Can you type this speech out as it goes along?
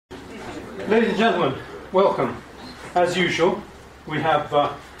Ladies and gentlemen, welcome. As usual, we have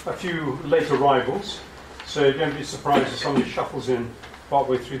a few late arrivals, so don't be surprised if somebody shuffles in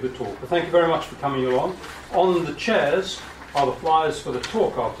partway through the talk. But thank you very much for coming along. On the chairs are the flyers for the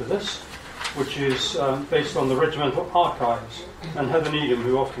talk after this, which is based on the regimental archives. And Heather Needham,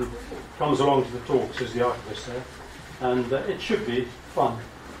 who often comes along to the talks, is the archivist there. And it should be fun.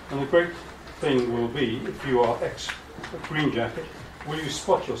 And the great thing will be, if you are ex-Green Jacket, will you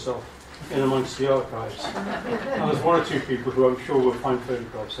spot yourself in amongst the archives? And there's one or two people who I'm sure will find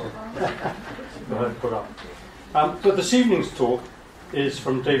photographs of that I've put up. But this evening's talk is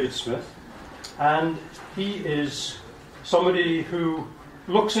from David Smith, and he is somebody who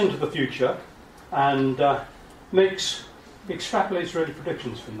looks into the future and extrapolates really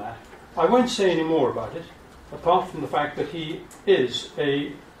predictions from that. I won't say any more about it, apart from the fact that he is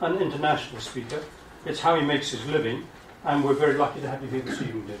an international speaker. It's how he makes his living, and we're very lucky to have you here this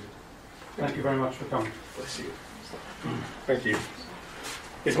evening, David. Thank you very much for coming. Bless you. Thank you.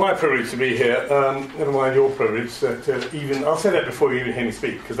 It's my privilege to be here. Never mind your privilege. I'll say that before you even hear me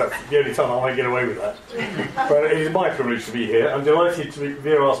speak, because that's the only time I might get away with that. But it is my privilege to be here. I'm delighted to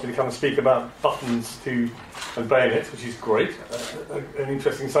Vera asked me to come and speak about buttons and bayonets, which is great. An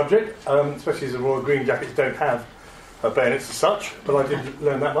interesting subject, especially as the Royal Green Jackets don't have bayonets as such, but I did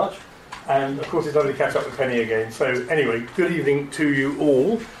learn that much. And of course it's lovely to catch up with Penny again. So anyway, good evening to you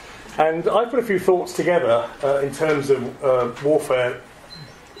all. And I put a few thoughts together in terms of warfare,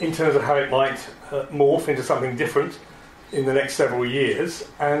 in terms of how it might morph into something different in the next several years.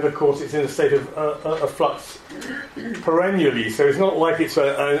 And of course it's in a state of flux perennially, so it's not like it's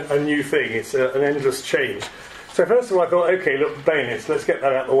a new thing, it's an endless change. So first of all I thought, okay, look, bayonets, let's get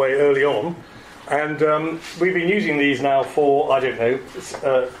that out of the way early on. And we've been using these now for, I don't know,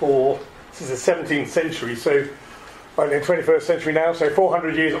 since the 17th century, so in the 21st century now, so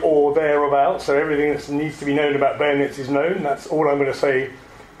 400 years or thereabouts, so everything that needs to be known about bayonets is known. That's all I'm going to say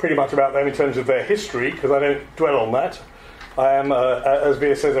pretty much about them in terms of their history, because I don't dwell on that. I am, as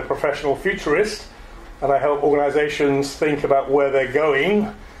Vera says, a professional futurist, and I help organisations think about where they're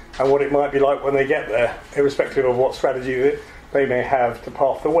going and what it might be like when they get there, irrespective of what strategy they may have to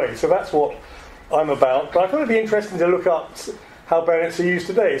path the way. So that's what I'm about. But I thought it'd be interesting to look up how bayonets are used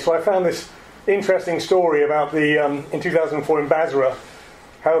today. So I found this interesting story about the in 2004 in Basra,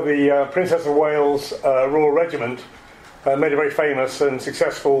 how the Princess of Wales Royal Regiment made a very famous and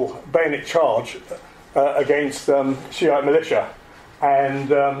successful bayonet charge against Shiite militia, and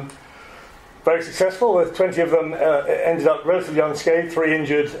very successful. 20 of them ended up relatively unscathed, 3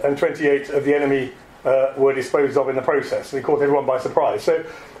 injured, and 28 of the enemy were disposed of in the process. And they caught everyone by surprise. So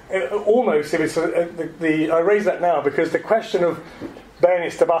almost, if it's I raise that now because the question of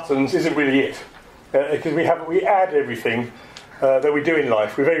bayonets to buttons isn't really it, because we add everything that we do in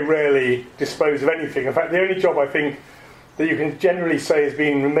life. We very rarely dispose of anything. In fact, the only job I think that you can generally say has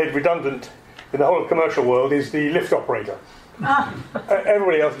been made redundant in the whole of commercial world is the lift operator.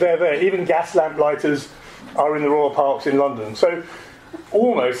 Everybody else, they're there. Even gas lamp lighters are in the Royal Parks in London. So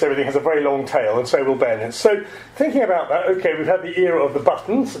almost everything has a very long tail, and so will bayonets. So thinking about that, okay, we've had the era of the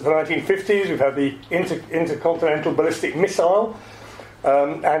buttons, the 1950s, we've had the intercontinental ballistic missile,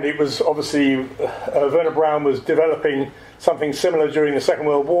 and it was obviously Werner Braun was developing something similar during the Second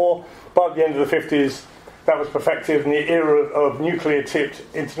World War, but at the end of the 50s that was perfected, and the era of nuclear-tipped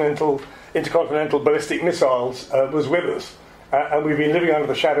intercontinental ballistic missiles was with us. And we've been living under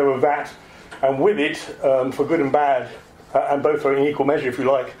the shadow of that, and with it, for good and bad, and both are in equal measure, if you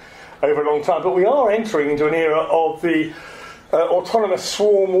like, over a long time. But we are entering into an era of the autonomous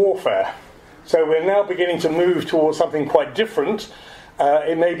swarm warfare. So we're now beginning to move towards something quite different.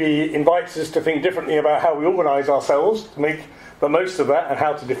 It maybe invites us to think differently about how we organise ourselves, to make the most of that, and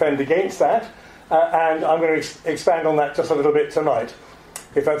how to defend against that. And I'm going to expand on that just a little bit tonight,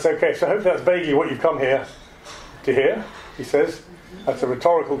 if that's okay. So hopefully that's vaguely what you've come here to hear, he says. That's a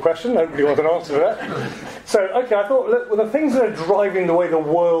rhetorical question. Nobody wants an answer to that. So, okay, I thought, look, well, the things that are driving the way the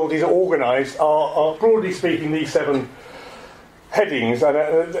world is organised are, broadly speaking, these 7 headings.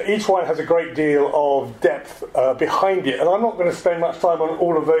 And each one has a great deal of depth behind it. And I'm not going to spend much time on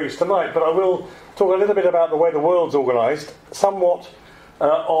all of those tonight, but I will talk a little bit about the way the world's organised, somewhat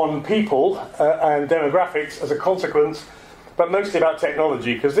on people and demographics as a consequence, but mostly about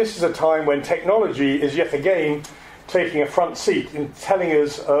technology, because this is a time when technology is yet again taking a front seat in telling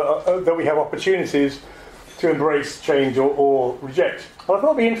us that we have opportunities to embrace change or reject. And I thought it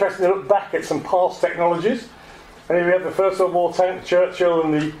would be interesting to look back at some past technologies. And here we have the First World War tank, Churchill,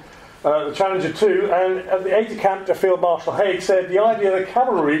 and the Challenger 2. And at the aide-de-camp to Field Marshal Haig said, the idea that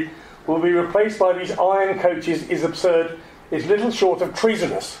cavalry will be replaced by these iron coaches is absurd is little short of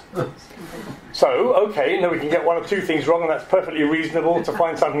treasonous. So, okay, now we can get one or two things wrong, and that's perfectly reasonable. To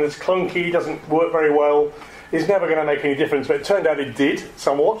find something that's clunky, doesn't work very well, is never going to make any difference, but it turned out it did,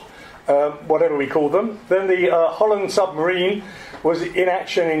 somewhat, whatever we call them. Then the Holland submarine was in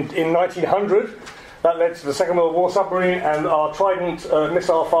action in 1900. That led to the Second World War submarine and our Trident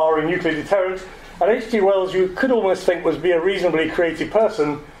missile-firing nuclear deterrent. And H.G. Wells, you could almost think, was be a reasonably creative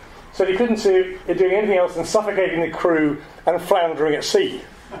person, so he couldn't see it doing anything else than suffocating the crew and floundering at sea.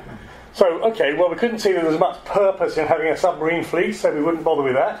 So, okay, well, we couldn't see that there was much purpose in having a submarine fleet, so we wouldn't bother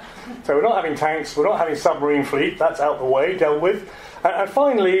with that. So we're not having tanks, we're not having submarine fleet, that's out the way, dealt with. And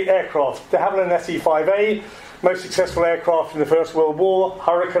finally, aircraft. De Havilland SE-5A, most successful aircraft in the First World War.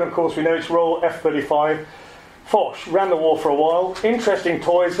 Hurricane, of course, we know its role. F-35. Foch, ran the war for a while. Interesting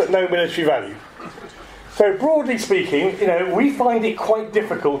toys, but no military value. So broadly speaking, we find it quite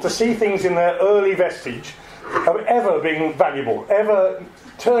difficult to see things in their early vestige of ever being valuable, ever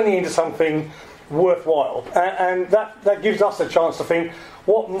turning into something worthwhile. And that gives us a chance to think,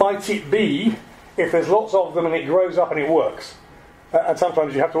 what might it be if there's lots of them and it grows up and it works? And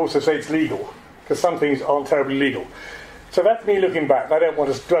sometimes you have to also say it's legal, because some things aren't terribly legal. So that's me looking back. I don't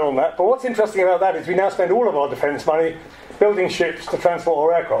want to dwell on that. But what's interesting about that is we now spend all of our defence money building ships to transport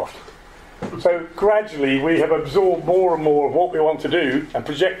our aircraft. So gradually we have absorbed more and more of what we want to do and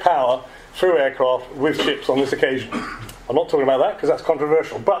project power through aircraft with ships on this occasion. I'm not talking about that because that's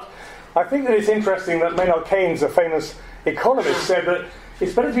controversial. But I think that it's interesting that Maynard Keynes, a famous economist, said that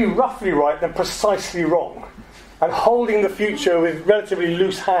it's better to be roughly right than precisely wrong. And holding the future with relatively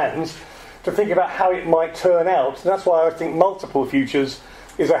loose hands to think about how it might turn out. And that's why I think multiple futures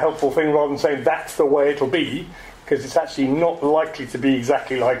is a helpful thing rather than saying that's the way it'll be, because it's actually not likely to be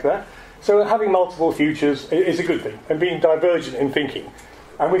exactly like that. So having multiple futures is a good thing, and being divergent in thinking.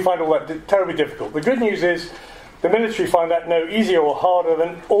 And we find all that terribly difficult. The good news is the military find that no easier or harder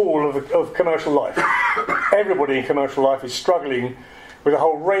than all of commercial life. Everybody in commercial life is struggling with a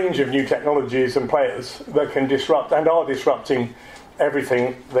whole range of new technologies and players that can disrupt and are disrupting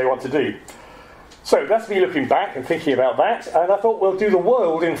everything they want to do. So that's me looking back and thinking about that, and I thought we'll do the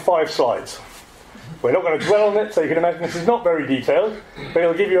world in 5 slides. We're not going to dwell on it, so you can imagine this is not very detailed, but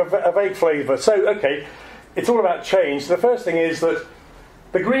it'll give you a vague flavour. So, okay, it's all about change. The first thing is that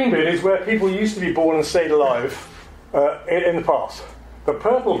the green bit is where people used to be born and stayed alive in the past. The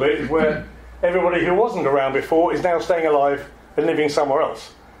purple bit is where everybody who wasn't around before is now staying alive and living somewhere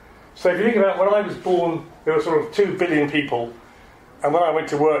else. So if you think about when I was born, there were sort of 2 billion people, and when I went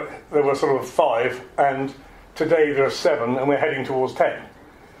to work, there were sort of 5, and today there are 7, and we're heading towards 10.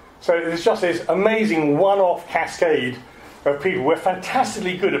 So there's just this amazing one-off cascade of people. We're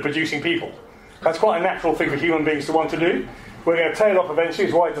fantastically good at producing people. That's quite a natural thing for human beings to want to do. We're going to tail off eventually,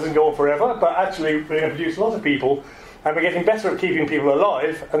 is why it doesn't go on forever, but actually we're going to produce lots of people, and we're getting better at keeping people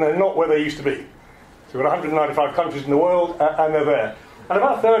alive, and they're not where they used to be. So we've got 195 countries in the world, and they're there. And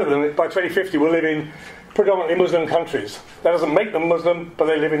about a third of them, by 2050, will live in predominantly Muslim countries. That doesn't make them Muslim, but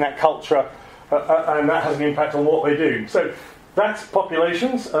they live in that culture, and that has an impact on what they do. So that's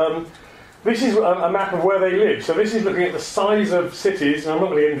populations. This is a map of where they live. So this is looking at the size of cities, and I'm not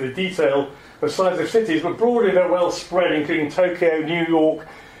going to get into the detail of the size of cities, but broadly they're well spread, including Tokyo, New York,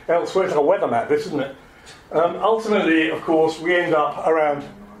 elsewhere. It's like a weather map, this, isn't it? Ultimately, of course, we end up around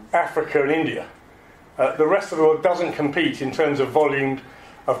Africa and India. The rest of the world doesn't compete in terms of volume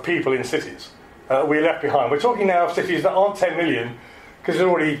of people in cities. We're left behind. We're talking now of cities that aren't 10 million, because there's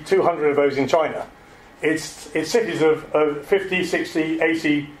already 200 of those in China. It's cities of 50, 60,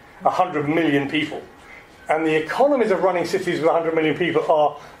 80, 100 million people. And the economies of running cities with 100 million people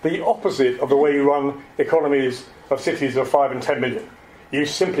are the opposite of the way you run economies of cities of 5 and 10 million. You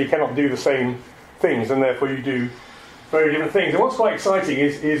simply cannot do the same things, and therefore you do very different things. And what's quite exciting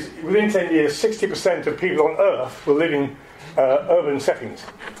is within 10 years, 60% of people on Earth will live in urban settings.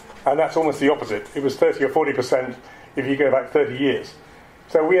 And that's almost the opposite. It was 30 or 40% if you go back 30 years.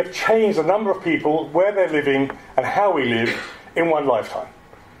 So we have changed the number of people, where they're living, and how we live in one lifetime.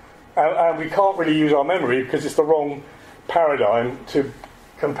 And we can't really use our memory because it's the wrong paradigm to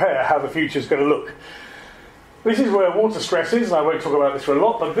compare how the future is going to look. This is where water stress is, and I won't talk about this for a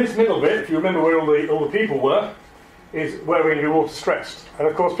lot, but this middle bit, if you remember where all the people were, is where we're going to be water stressed. And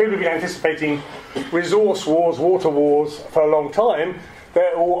of course, people have been anticipating resource wars, water wars for a long time.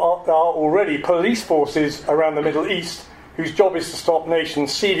 There are already police forces around the Middle East whose job is to stop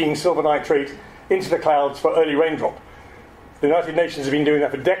nations seeding silver nitrate into the clouds for early raindrop. The United Nations have been doing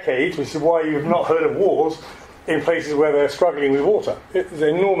that for decades, which is why you've not heard of wars in places where they're struggling with water. There's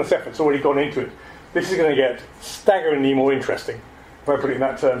enormous efforts already gone into it. This is going to get staggeringly more interesting, if I put it in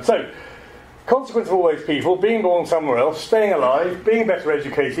that term. So, Consequence of all those people being born somewhere else, staying alive, being better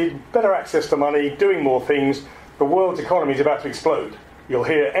educated, better access to money, doing more things, the world's economy is about to explode. You'll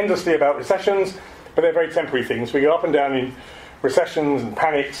hear endlessly about recessions, but they're very temporary things. We go up and down in recessions and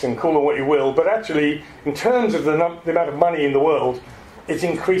panics and call them what you will, but actually, in terms of the amount of money in the world, it's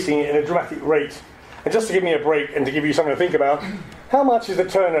increasing in a dramatic rate. And just to give me a break and to give you something to think about, how much is the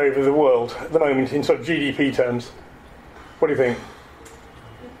turnover of the world at the moment in sort of GDP terms? What do you think?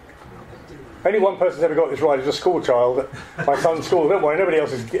 Only one person's ever got this right as a school child at my son's school. Don't worry, nobody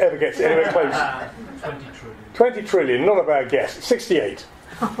else ever gets anywhere close. 20 trillion. 20 trillion, not a bad guess. 68.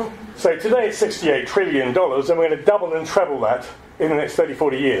 So today it's $68 trillion, and we're going to double and treble that in the next 30,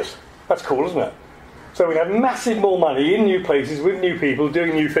 40 years. That's cool, isn't it? So we have massive more money in new places, with new people,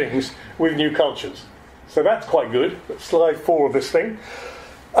 doing new things, with new cultures. So that's quite good. Slide 4 of this thing.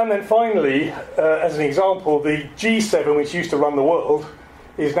 And then finally, as an example, the G7, which used to run the world,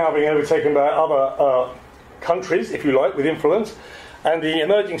 is now being overtaken by other countries, if you like, with influence. And the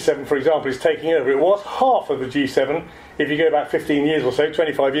emerging 7, for example, is taking over. It was half of the G7 if you go back 15 years or so,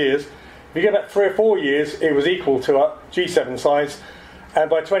 25 years. If you go back 3 or 4 years, it was equal to a G7 size. And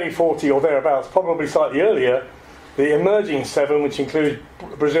by 2040 or thereabouts, probably slightly earlier, the emerging 7, which include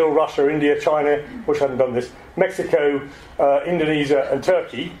Brazil, Russia, India, China, which hadn't done this, Mexico, Indonesia and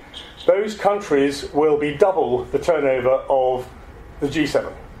Turkey, those countries will be double the turnover of the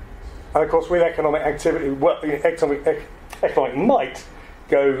G7. And of course, with economic activity, economic might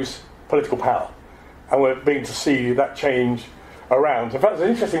goes political power. And we're beginning to see that change around. In fact, there's an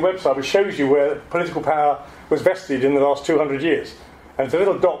interesting website which shows you where political power was vested in the last 200 years. And it's a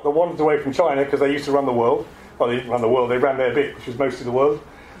little dot that wanders away from China because they used to run the world. Well, they didn't run the world, they ran their bit, which was most of the world.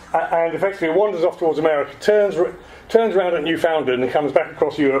 And effectively it wanders off towards America, turns around at Newfoundland and comes back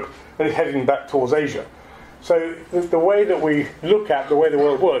across Europe and is heading back towards Asia. So the way that we look at the way the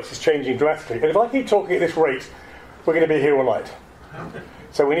world works is changing dramatically. And if I keep talking at this rate, we're going to be here all night.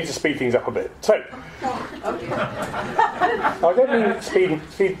 So we need to speed things up a bit. So, I don't mean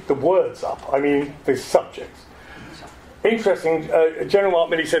speed the words up, I mean the subjects. Interesting, General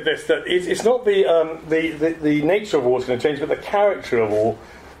Mark Milley said this, that it's not the nature of war is going to change, but the character of war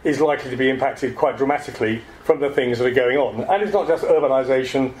is likely to be impacted quite dramatically from the things that are going on. And it's not just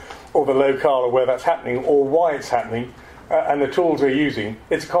urbanisation or the locale or where that's happening or why it's happening and the tools we're using.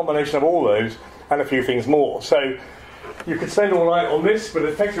 It's a combination of all those and a few things more. So you could spend all night on this, but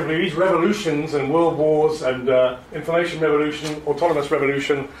effectively these revolutions and world wars and information revolution, autonomous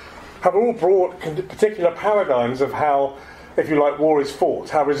revolution, have all brought particular paradigms of how, if you like, war is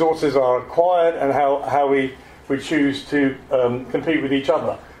fought, how resources are acquired and how we choose to compete with each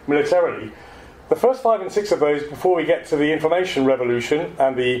other militarily. The first 5 and 6 of those, before we get to the information revolution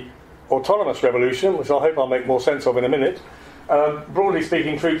and the autonomous revolution, which I hope I'll make more sense of in a minute, broadly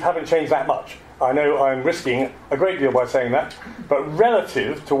speaking, truth haven't changed that much. I know I'm risking a great deal by saying that, but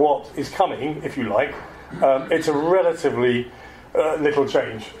relative to what is coming, if you like, it's a relatively little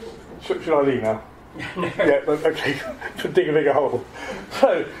change. Should I leave now? Yeah, okay. Should dig a bigger hole.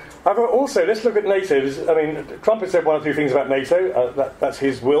 So, I thought also, let's look at NATO. I mean, Trump has said 1 or 2 things about NATO. That's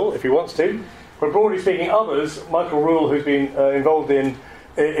his will, if he wants to. But broadly speaking, others, Michael Rule, who's been involved in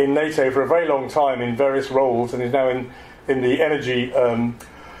NATO for a very long time in various roles and is now in the energy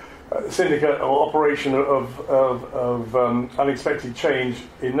syndicate or operation of unexpected change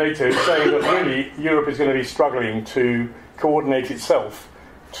in NATO, saying that really Europe is going to be struggling to coordinate itself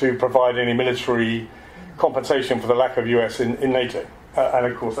to provide any military compensation for the lack of US in NATO. And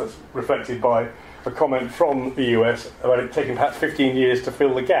of course that's reflected by a comment from the US about it taking perhaps 15 years to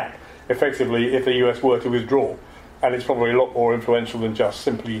fill the gap, effectively, if the US were to withdraw. And it's probably a lot more influential than just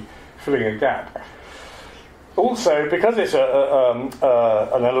simply filling a gap. Also, because it's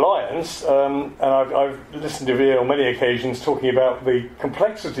an alliance, and I've listened to Veer on many occasions talking about the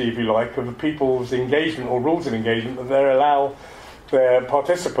complexity, if you like, of the people's engagement or rules of engagement that they allow their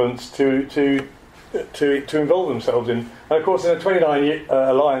participants to involve themselves in. And of course, in a 29-year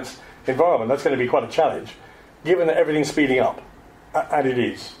alliance environment, that's going to be quite a challenge, given that everything's speeding up, and it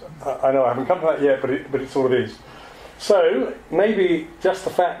is. I know I haven't come to that yet, but it sort of is. So maybe just the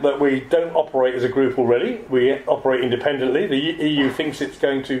fact that we don't operate as a group already, we operate independently. The EU thinks it's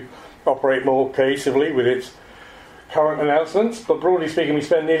going to operate more cohesively with its current announcements, but broadly speaking, we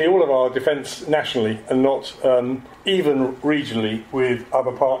spend nearly all of our defence nationally and not even regionally with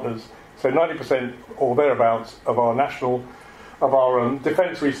other partners. So 90% or thereabouts of our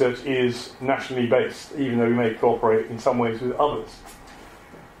defence research is nationally based, even though we may cooperate in some ways with others.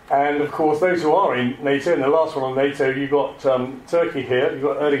 And of course, those who are in NATO, and the last one on NATO, you've got Turkey here, you've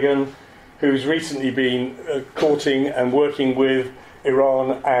got Erdogan, who's recently been courting and working with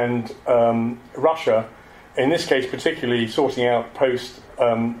Iran and Russia, in this case particularly sorting out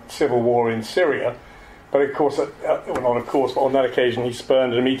post-civil war in Syria. But of course, well, not of course, but on that occasion he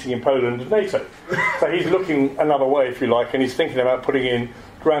spurned a meeting in Poland of NATO. So he's looking another way, if you like, and he's thinking about putting in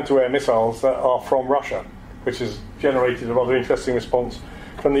ground-to-air missiles that are from Russia, which has generated a rather interesting response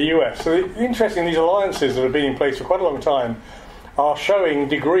from the US. So interesting, these alliances that have been in place for quite a long time are showing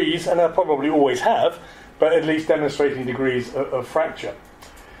degrees, and they probably always have, but at least demonstrating degrees of fracture.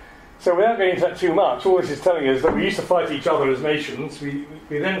 So without getting into that too much, all this is telling us that we used to fight each other as nations. We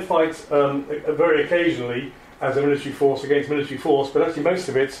then fight very occasionally as a military force against military force, but actually most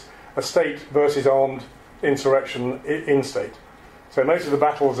of it's a state versus armed insurrection in state. So most of the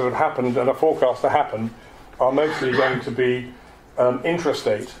battles that have happened and are forecast to happen are mostly going to be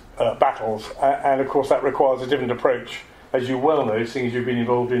intrastate battles, and of course that requires a different approach, as you well know, seeing as you've been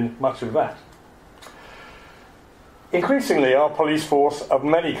involved in much of that. Increasingly, our police force of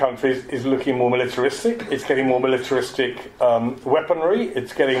many countries is looking more militaristic. It's getting more militaristic weaponry.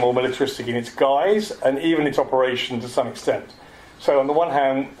 It's getting more militaristic in its guise and even its operation to some extent. So on the one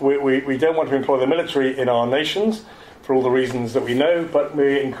hand, we don't want to employ the military in our nations for all the reasons that we know, but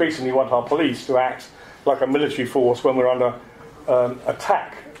we increasingly want our police to act like a military force when we're under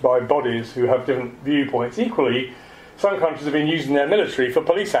attack by bodies who have different viewpoints. Equally, some countries have been using their military for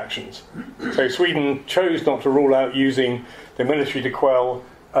police actions. So Sweden chose not to rule out using the military to quell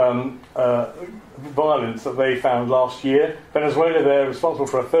violence that they found last year. Venezuela, they're responsible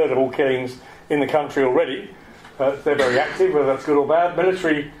for a third of all killings in the country already. They're very active, whether that's good or bad.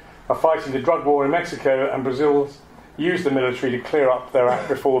 Military are fighting the drug war in Mexico, and Brazil's used the military to clear up their act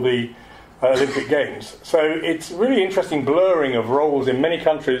before the Olympic Games. So it's really interesting blurring of roles in many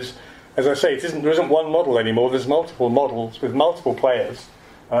countries. As I say, there isn't one model anymore. There's multiple models with multiple players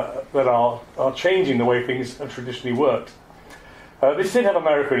that are changing the way things have traditionally worked. This did have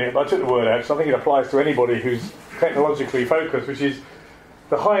America in it, but I took the word out, so I think it applies to anybody who's technologically focused, which is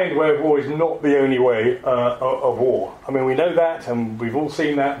the high-end way of war is not the only way of war. I mean, we know that, and we've all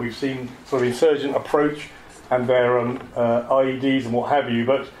seen that. We've seen sort of insurgent approach and their IEDs and what have you.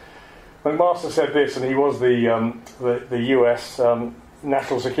 But McMaster said this, and he was the US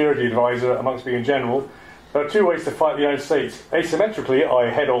National Security Advisor amongst being in general. There are two ways to fight the United States. Asymmetrically, either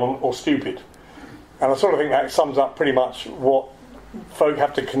head-on or stupid. And I sort of think that sums up pretty much what folk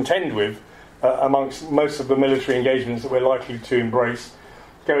have to contend with amongst most of the military engagements that we're likely to embrace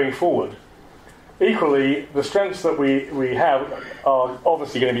going forward. Equally, the strengths that we have are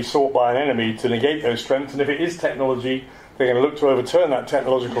obviously going to be sought by an enemy to negate those strengths, and if it is technology, they're going to look to overturn that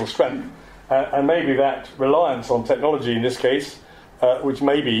technological strength. And maybe that reliance on technology in this case, which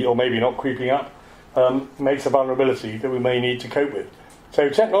may be or maybe not creeping up, makes a vulnerability that we may need to cope with. So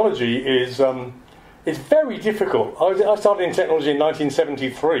technology is very difficult. I started in technology in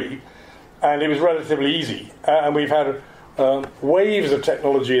 1973, and it was relatively easy. And we've had waves of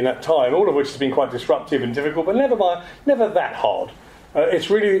technology in that time, all of which has been quite disruptive and difficult, but never that hard. It's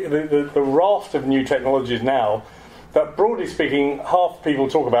really the raft of new technologies now that, broadly speaking, half people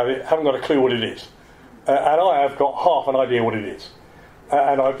talk about it haven't got a clue what it is. And I have got half an idea what it is.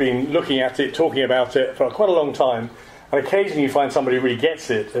 And I've been looking at it, talking about it for quite a long time, and occasionally you find somebody who really gets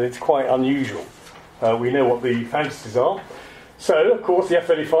it, and it's quite unusual. We know what the fantasies are. So, of course, the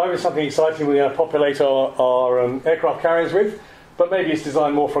F-35 is something exciting we're going to populate our aircraft carriers with, but maybe it's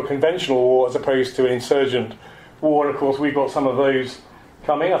designed more for a conventional war as opposed to an insurgent war. And, of course, we've got some of those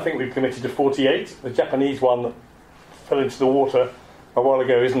coming. I think we've committed to 48. The Japanese one that fell into the water a while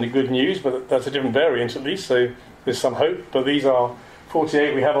ago isn't good news, but that's a different variant at least, so there's some hope. But these are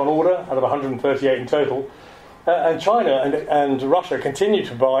 48 we have on order out of 138 in total. And China and Russia continue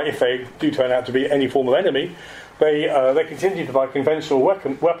to buy, if they do turn out to be any form of enemy, they continue to buy conventional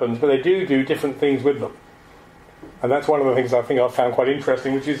weapons, but they do different things with them. And that's one of the things I think I've found quite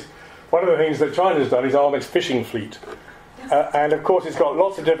interesting, which is one of the things that China's done is arm its fishing fleet. And of course it's got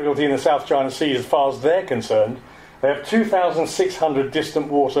lots of difficulty in the South China Sea as far as they're concerned. They have 2,600 distant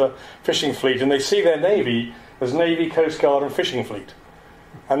water fishing fleet, and they see their navy as Navy, Coast Guard and fishing fleet.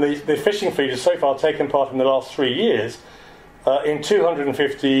 And the fishing fleet has so far taken part in the last 3 years in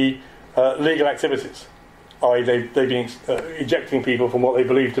 250 legal activities. I.e. they've been ejecting people from what they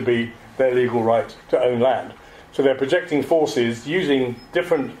believe to be their legal right to own land. So they're projecting forces using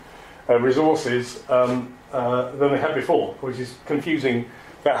different resources than they had before, which is confusing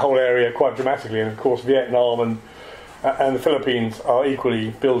that whole area quite dramatically. And of course Vietnam and the Philippines are equally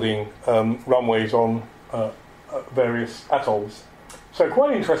building runways on various atolls. So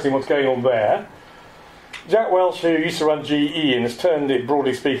quite interesting what's going on there. Jack Welch, who used to run GE and has turned it,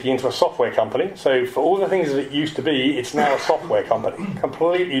 broadly speaking, into a software company. So for all the things that it used to be, it's now a software company.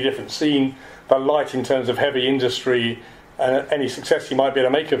 Completely different, seen the light in terms of heavy industry and any success he might be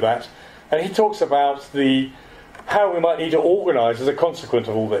able to make of that. And he talks about how we might need to organise as a consequence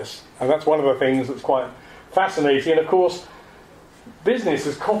of all this. And that's one of the things that's quite fascinating. And of course, business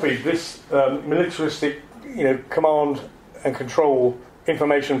has copied this militaristic, command and control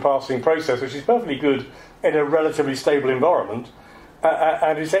information passing process, which is perfectly good in a relatively stable environment,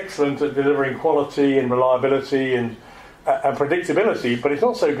 and is excellent at delivering quality and reliability and predictability. But it's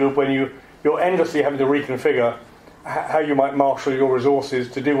not so good when you're endlessly having to reconfigure how you might marshal your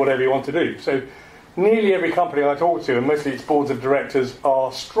resources to do whatever you want to do. So nearly every company I talk to, and mostly its boards of directors,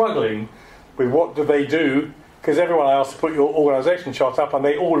 are struggling with what do they do, because everyone I ask to put your organisation chart up and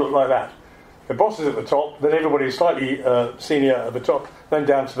they all look like that. The boss is at the top, then everybody is slightly senior at the top, then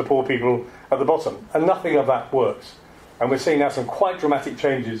down to the poor people at the bottom. And nothing of that works. And we're seeing now some quite dramatic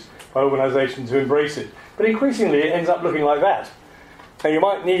changes by organisations who embrace it. But increasingly it ends up looking like that. Now you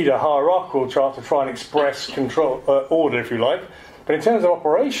might need a hierarchical chart to try and express control, order, if you like. But in terms of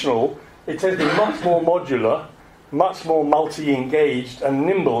operational, it tends to be much more modular, much more multi-engaged and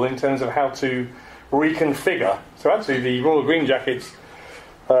nimble in terms of how to reconfigure. So actually the Royal Green Jackets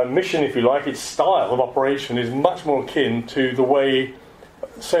mission, if you like, its style of operation is much more akin to the way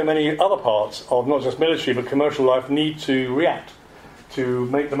so many other parts of not just military but commercial life need to react to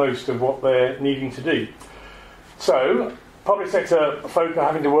make the most of what they're needing to do. So public sector folk are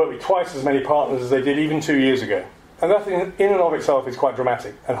having to work with twice as many partners as they did even 2 years ago. And that in and of itself is quite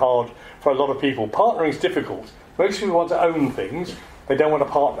dramatic and hard for a lot of people. Partnering is difficult. Most people want to own things. They don't want a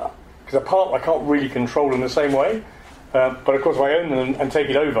partner, because a partner I can't really control in the same way. But of course, if I own them and take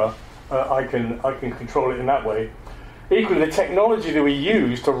it over, I can control it in that way. Equally, the technology that we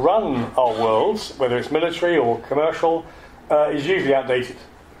use to run our worlds, whether it's military or commercial, is usually outdated.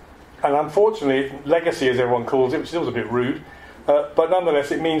 And unfortunately, legacy, as everyone calls it, which is a bit rude, but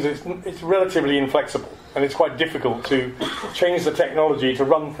nonetheless, it means it's relatively inflexible, and it's quite difficult to change the technology to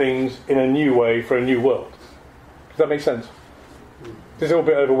run things in a new way for a new world. Does that make sense? This is all a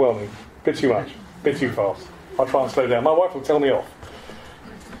bit overwhelming, a bit too much, a bit too fast. I'll try and slow down. My wife will tell me off.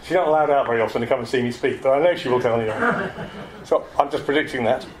 She's not allowed out very often to come and see me speak, but I know she will tell me off. So I'm just predicting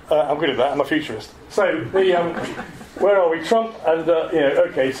that. I'm good at that. I'm a futurist. So where are we? Trump and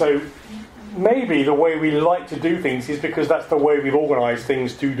okay. So maybe the way we like to do things is because that's the way we've organised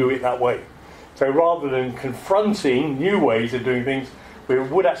things to do it that way. So rather than confronting new ways of doing things, we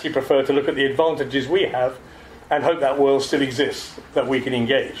would actually prefer to look at the advantages we have and hope that world still exists, that we can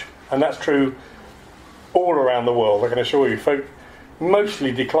engage. And that's true all around the world. I can assure you, folk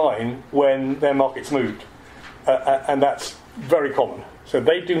mostly decline when their market's moved, and that's very common. So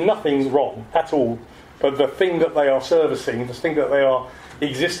they do nothing wrong at all, but the thing that they are servicing, the thing that they are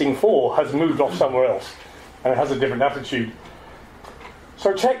existing for, has moved off somewhere else, and it has a different attitude.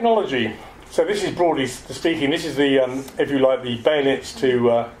 So technology. So this is, broadly speaking, this is the, if you like, the bayonets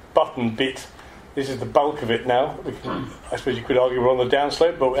to button bit. This is the bulk of it now. I suppose you could argue we're on the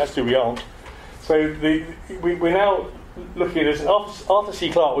downslope, but actually we aren't. So we're now looking at this. Arthur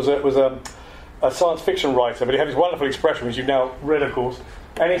C. Clarke was a science fiction writer, but he had this wonderful expression, which you've now read, of course,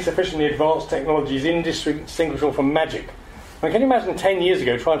 any sufficiently advanced technology is indistinguishable from magic. I mean, can you imagine 10 years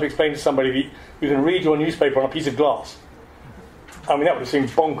ago trying to explain to somebody that you can read your newspaper on a piece of glass? I mean, that would have seemed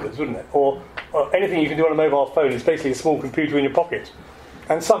bonkers, wouldn't it? Or anything you can do on a mobile phone is basically a small computer in your pocket.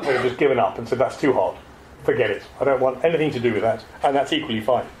 And some people have just given up and said, that's too hard. Forget it. I don't want anything to do with that. And that's equally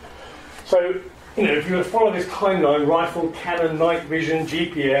fine. So, if you were to follow this timeline, rifle, cannon, night vision,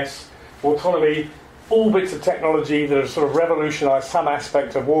 GPS, autonomy, all bits of technology that have sort of revolutionised some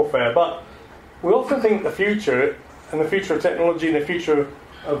aspect of warfare. But we often think the future, and the future of technology and the future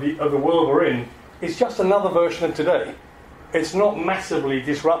of the world we're in, is just another version of today. It's not massively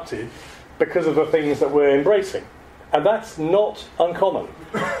disrupted because of the things that we're embracing. And that's not uncommon.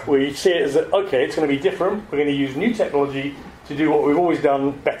 We see it as, okay, it's going to be different. We're going to use new technology to do what we've always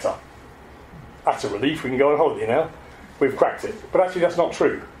done better. That's a relief. We can go on holiday now. We've cracked it. But actually that's not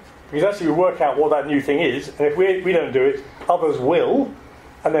true. Because actually we work out what that new thing is, and if we don't do it, others will,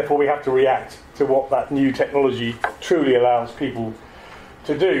 and therefore we have to react to what that new technology truly allows people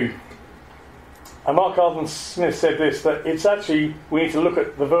to do. And Mark Alden Smith said this, that it's actually, we need to look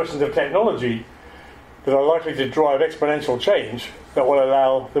at the versions of technology that are likely to drive exponential change that will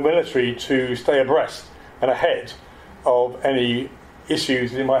allow the military to stay abreast and ahead of any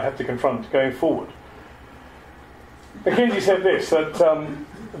issues that it might have to confront going forward. McKinsey said this, that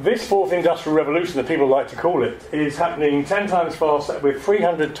this fourth industrial revolution, that people like to call it, is happening 10 times faster with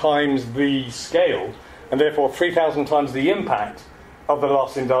 300 times the scale and therefore 3,000 times the impact of the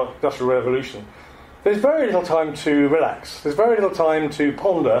last industrial revolution. There's very little time to relax. There's very little time to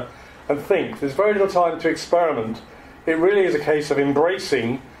ponder and think. There's very little time to experiment. It really is a case of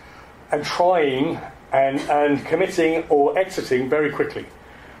embracing and trying and committing or exiting very quickly.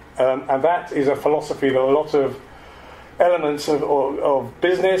 And that is a philosophy that a lot of elements of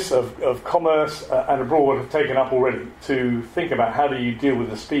business, of commerce and abroad have taken up already, to think about how do you deal with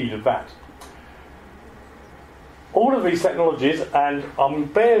the speed of that. All of these technologies, and I'm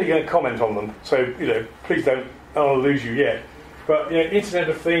barely going to comment on them, so please don't, I'll lose you yet. But Internet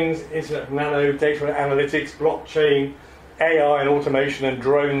of Things, Internet of Nano, data analytics, blockchain, AI and automation and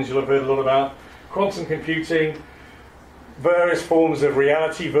drones you'll have heard a lot about, quantum computing, various forms of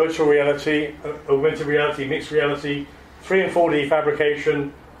reality, virtual reality, augmented reality, mixed reality, 3 and 4D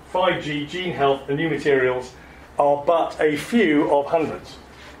fabrication, 5G, gene health and new materials are but a few of hundreds.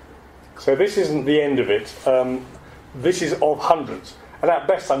 So this isn't the end of it. This is of hundreds. And at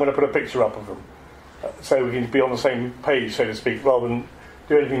best I'm going to put a picture up of them. So we can be on the same page, so to speak, rather than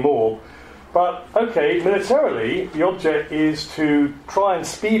do anything more. But, okay, militarily, the object is to try and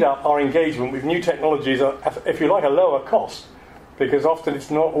speed up our engagement with new technologies at, if you like, a lower cost, because often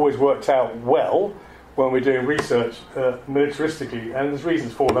it's not always worked out well when we're doing research militaristically, and there's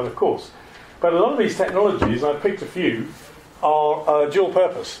reasons for that, of course. But a lot of these technologies, I've picked a few, are dual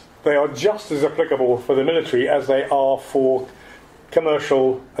purpose. They are just as applicable for the military as they are for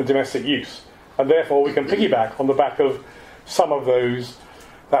commercial and domestic use. And therefore we can piggyback on the back of some of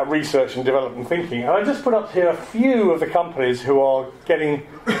that research and development thinking. And I just put up here a few of the companies who are getting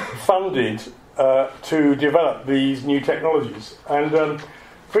funded to develop these new technologies. And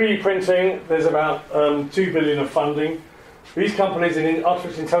 3D printing, there's about $2 billion of funding. These companies in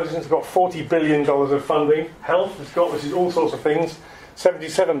artificial intelligence have got $40 billion of funding. Health has got, which is all sorts of things,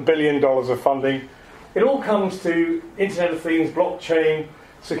 $77 billion of funding. It all comes to Internet of Things, blockchain,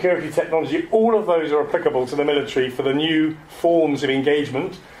 security technology. All of those are applicable to the military for the new forms of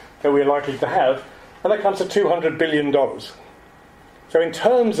engagement that we're likely to have. And that comes to $200 billion. So in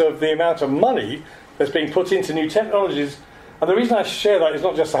terms of the amount of money that's being put into new technologies, and the reason I share that is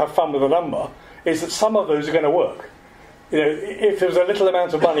not just to have fun with a number, is that some of those are going to work. If there's a little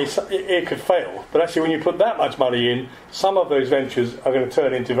amount of money, it could fail. But actually, when you put that much money in, some of those ventures are going to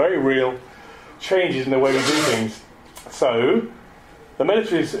turn into very real changes in the way we do things. So, the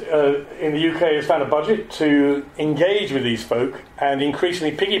military in the UK has found a budget to engage with these folk and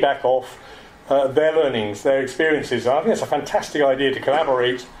increasingly piggyback off their learnings, their experiences. And I think it's a fantastic idea to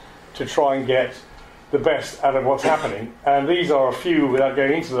collaborate to try and get the best out of what's happening. And these are a few, without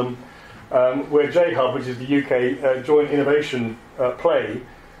going into them, where J-Hub, which is the UK Joint Innovation Play,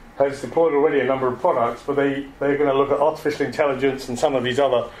 has deployed already a number of products, but they're going to look at artificial intelligence and some of these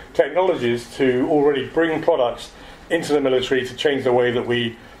other technologies to already bring products into the military to change the way that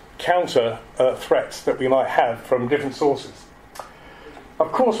we counter threats that we might have from different sources.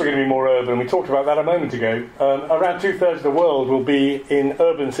 Of course we're going to be more urban. We talked about that a moment ago. Around 2/3 of the world will be in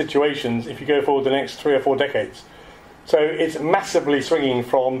urban situations if you go forward the next 3 or 4 decades. So it's massively swinging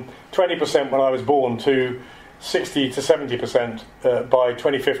from 20% when I was born to 60 to 70% by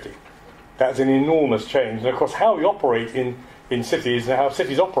 2050. That's an enormous change. And of course how we operate in cities and how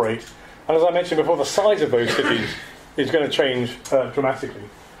cities operate, and as I mentioned before, the size of those cities is going to change dramatically.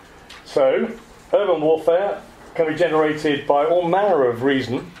 So urban warfare can be generated by all manner of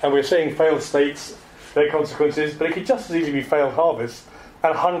reason, and we're seeing failed states, their consequences, but it could just as easily be failed harvests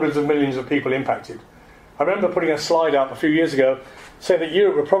and hundreds of millions of people impacted. I remember putting a slide up a few years ago saying that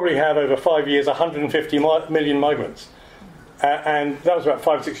Europe would probably have over 5 years 150 million migrants. And that was about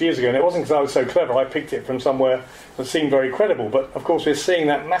 5 or 6 years ago, and it wasn't because I was so clever. I picked it from somewhere that seemed very credible. But of course we're seeing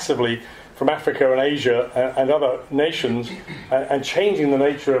that massively from Africa and Asia and other nations, and changing the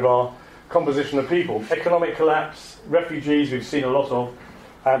nature of our composition of people. Economic collapse, refugees we've seen a lot of,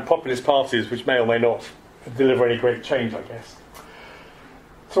 and populist parties which may or may not deliver any great change, I guess.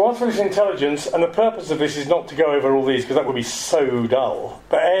 So artificial intelligence, and the purpose of this is not to go over all these because that would be so dull,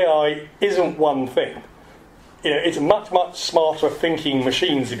 but AI isn't one thing. It's much, much smarter thinking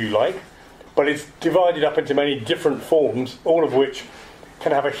machines, if you like, but it's divided up into many different forms, all of which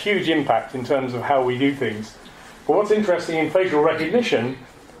can have a huge impact in terms of how we do things. But what's interesting in facial recognition,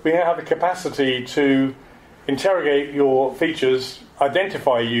 we now have the capacity to interrogate your features,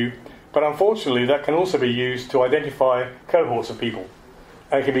 identify you, but unfortunately that can also be used to identify cohorts of people.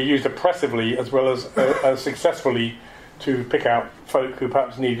 And it can be used oppressively as well as successfully to pick out folk who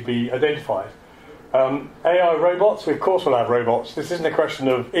perhaps need to be identified. AI robots, we of course will have robots. This isn't a question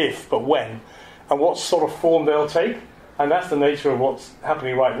of if, but when, and what sort of form they'll take. And that's the nature of what's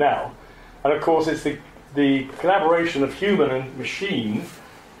happening right now. And of course it's the the collaboration of human and machine,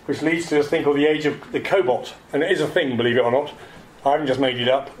 which leads to this thing called the age of the cobot. And it is a thing, believe it or not. I haven't just made it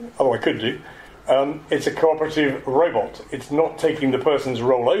up, although I could do. It's a cooperative robot. It's not taking the person's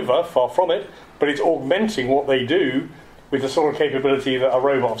role over, far from it, but it's augmenting what they do with the sort of capability that a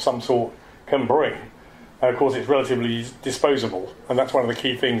robot of some sort can bring. And of course, it's relatively disposable, and that's one of the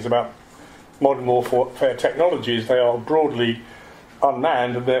key things about modern warfare technologies. They are broadly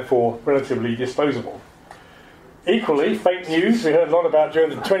unmanned and therefore relatively disposable. Equally, fake news we heard a lot about during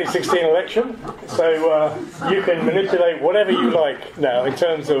the 2016 election, so you can manipulate whatever you like now in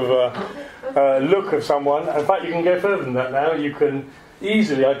terms of look of someone. In fact, you can go further than that now. You can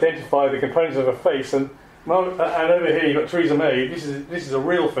easily identify the components of a face, and over here you've got Theresa May. This is a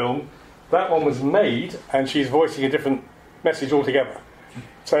real film. That one was made, and she's voicing a different message altogether.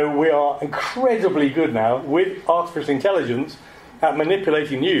 So we are incredibly good now with artificial intelligence at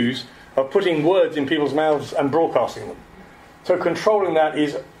manipulating news, of putting words in people's mouths and broadcasting them. So controlling that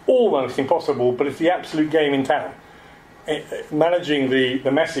is almost impossible, but it's the absolute game in town. Managing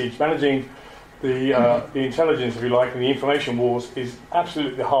the message, managing the intelligence, if you like, and the information wars is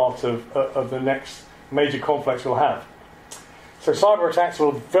absolutely the heart of the next major conflicts we'll have. So cyber attacks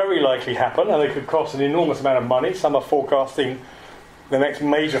will very likely happen, and they could cost an enormous amount of money. Some are forecasting the next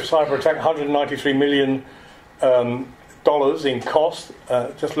major cyber attack, $193 million in cost,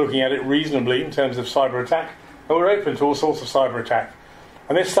 just looking at it reasonably in terms of cyber attack. And we're open to all sorts of cyber attack.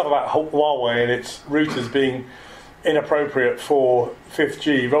 And this stuff about Huawei and its routers being inappropriate for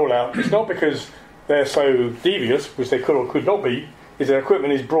 5G rollout, it's not because they're so devious, which they could or could not be, is their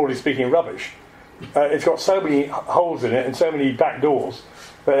equipment is broadly speaking rubbish. It's got so many holes in it and so many back doors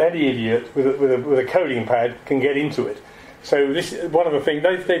that any idiot with a coding pad can get into it. So this is one of the things.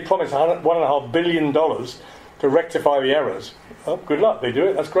 They promised $1.5 billion to rectify the errors. Oh, good luck, they do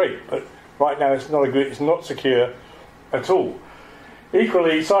it, that's great. But right now it's not secure at all.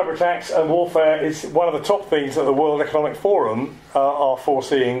 Equally, cyber attacks and warfare is one of the top things that the World Economic Forum are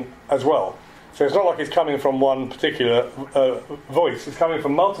foreseeing as well. So it's not like it's coming from one particular voice, it's coming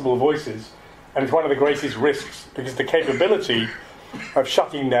from multiple voices, and it's one of the greatest risks, because the capability of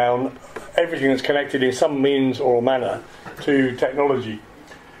shutting down everything that's connected in some means or manner to technology.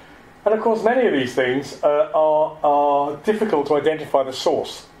 And of course, many of these things are difficult to identify the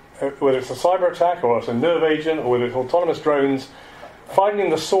source. Whether it's a cyber attack, or it's a nerve agent, or whether it's autonomous drones, finding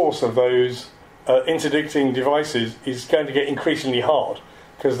the source of those interdicting devices is going to get increasingly hard,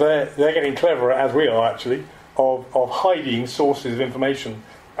 because they're getting cleverer, as we are actually, of hiding sources of information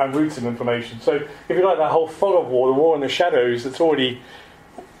and routes of information. So if you like, that whole fog of war, the war in the shadows that's already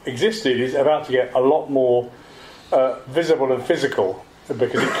existed, is about to get a lot more visible and physical,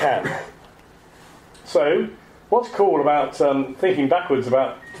 because it can. So what's cool about thinking backwards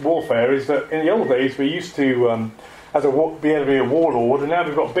about warfare is that in the old days we used to be able to be a warlord, and now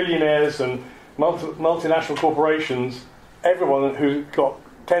we've got billionaires and multinational corporations. Everyone who's got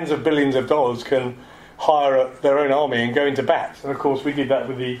tens of billions of dollars can hire their own army and go into bat. And of course we did that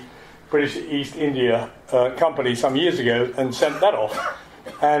with the British East India Company some years ago and sent that off.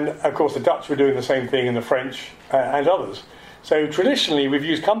 And of course the Dutch were doing the same thing, and the French and others. So traditionally we've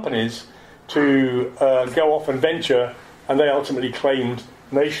used companies to go off and venture, and they ultimately claimed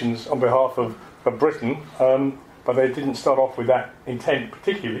nations on behalf of Britain, but they didn't start off with that intent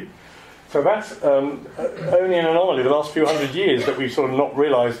particularly. So that's only an anomaly the last few hundred years that we've sort of not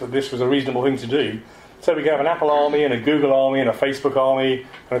realised that this was a reasonable thing to do. So we could have an Apple army and a Google army and a Facebook army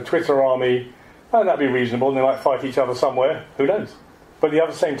and a Twitter army, and that'd be reasonable, and they might fight each other somewhere, who knows. But at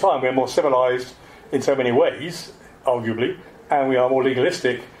the same time, we're more civilised in so many ways, arguably, and we are more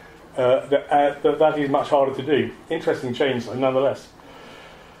legalistic. That is much harder to do. Interesting change, though, nonetheless.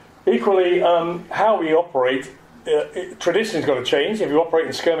 Equally, how we operate, tradition's got to change. If you operate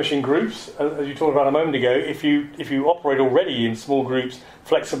in skirmishing groups, as you talked about a moment ago, if you operate already in small groups,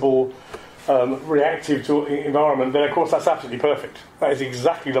 flexible, reactive to environment, then of course that's absolutely perfect. That is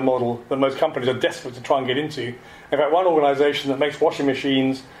exactly the model that most companies are desperate to try and get into. In fact, one organisation that makes washing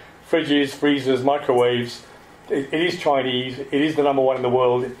machines, fridges, freezers, microwaves, it is Chinese, it is the number one in the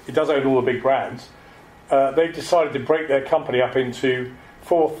world, it does own all the big brands. They've decided to break their company up into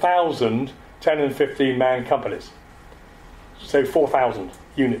 4,000 10 and 15 man companies. So 4,000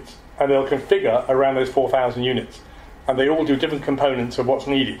 units. And they'll configure around those 4,000 units. And they all do different components of what's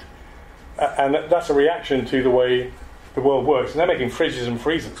needed. And that's a reaction to the way the world works. And they're making fridges and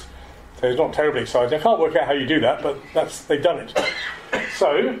freezers. So it's not terribly exciting. I can't work out how you do that, but they've done it.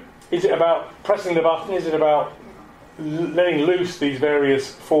 So, is it about pressing the button? Is it about letting loose these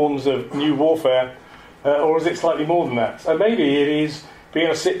various forms of new warfare? Or is it slightly more than that? So maybe it is being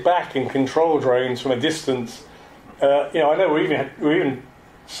able to sit back and control drones from a distance. I know we're even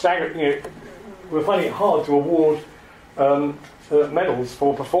staggered. We're finding it hard to award medals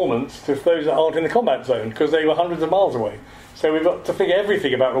for performance to those that aren't in the combat zone because they were hundreds of miles away. So we've got to figure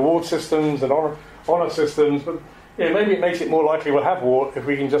everything about reward systems and honour systems. But maybe it makes it more likely we'll have war if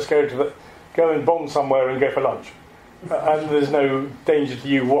we can just go and bomb somewhere and go for lunch, and there's no danger to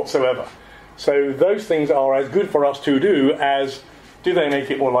you whatsoever. So those things are as good for us to do as do they make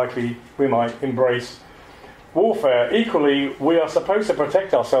it more likely we might embrace warfare. Equally, we are supposed to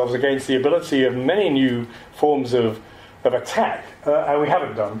protect ourselves against the ability of many new forms of attack, and we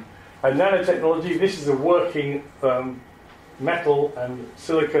haven't done. And nanotechnology, this is a working metal and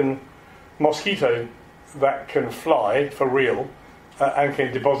silicon mosquito that can fly for real and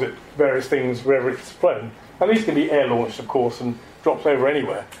can deposit various things wherever it's flown. And these can be air-launched, of course, and dropped over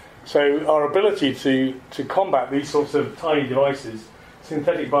anywhere. So our ability to combat these sorts of tiny devices,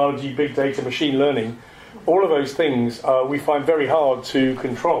 synthetic biology, big data, machine learning, all of those things we find very hard to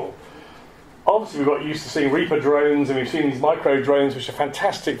control. Obviously, we've got used to seeing Reaper drones, and we've seen these micro drones, which are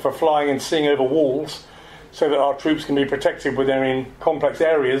fantastic for flying and seeing over walls, so that our troops can be protected when they're in complex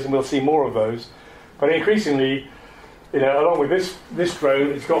areas, and we'll see more of those. But increasingly, along with this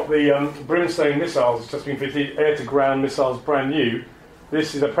drone, it's got the Brimstone missiles, it's just been fitted, air-to-ground missiles, brand new.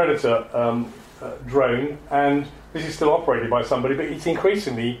 This is a Predator drone, and this is still operated by somebody, but it's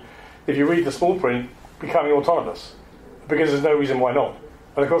increasingly, if you read the small print, becoming autonomous, because there's no reason why not.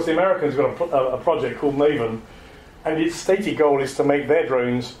 And of course the Americans have got a project called Maven, and its stated goal is to make their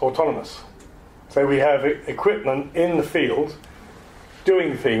drones autonomous. So we have equipment in the field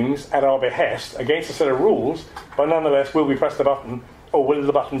doing things at our behest against a set of rules, but nonetheless will we press the button, or will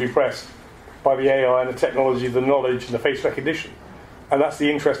the button be pressed by the AI and the technology, the knowledge and the face recognition? And that's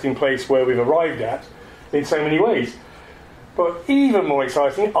the interesting place where we've arrived at in so many ways. But even more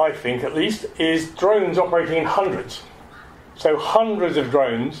exciting, I think at least, is drones operating in hundreds. So hundreds of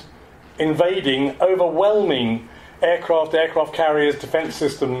drones invading overwhelming aircraft carriers, defence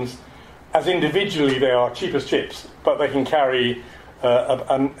systems. As individually they are cheap as chips, but they can carry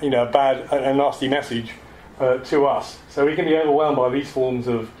a bad and nasty message to us. So we can be overwhelmed by these forms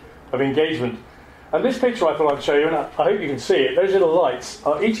of engagement. And this picture I thought I'd show you, and I hope you can see it. Those little lights,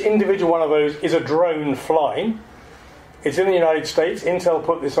 each individual one of those is a drone flying. It's in the United States. Intel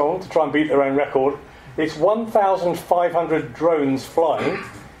put this on to try and beat their own record. It's 1,500 drones flying,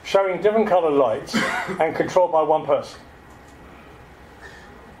 showing different coloured lights, and controlled by one person.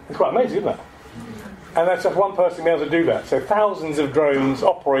 It's quite amazing, isn't it? And that's just one person being able to do that. So thousands of drones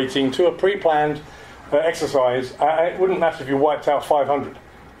operating to a pre-planned exercise. It wouldn't matter if you wiped out 500.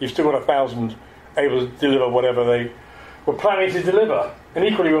 You've still got 1,000 able to deliver whatever they were planning to deliver. And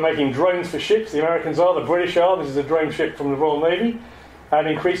equally, we're making drones for ships. The Americans are, the British are. This is a drone ship from the Royal Navy. And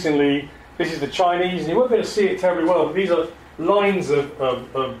increasingly, this is the Chinese. And you won't be able to see it terribly well, but these are lines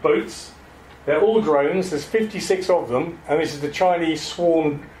of boats. They're all drones. There's 56 of them. And this is the Chinese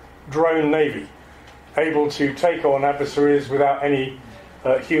sworn drone navy, able to take on adversaries without any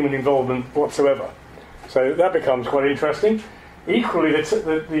human involvement whatsoever. So that becomes quite interesting. Equally,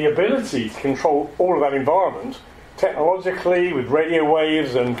 the ability to control all of that environment technologically with radio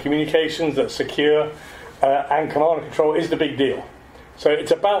waves and communications that's secure and command and control is the big deal. So it's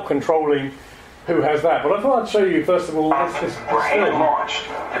about controlling who has that. But I thought I'd show you first of all this film. Launched,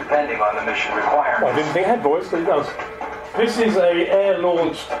 depending on the mission requirements. Well, I didn't think it had voice, but it does. This is a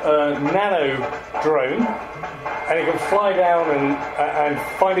air-launched nano drone, and it can fly down and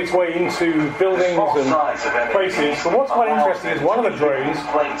find its way into buildings and places. But what's quite interesting is one of the drones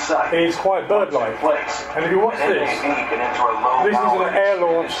is quite bird-like. And if you watch this is an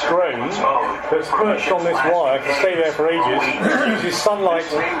air-launched drone that's perched on this wire, can stay there for ages. It uses sunlight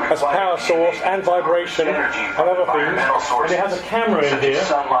as a power source and vibration and other things. And it has a camera in here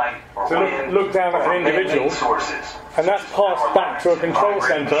to look down at an individual. And that's passed back to a control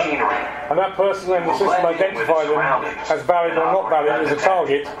centre, and that person and the system identify them as valid or not valid as a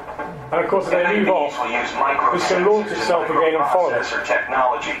target. And of course, if they move off, this can launch itself again and follow it.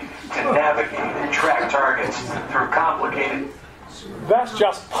 Technology to navigate and track targets through complicated. That's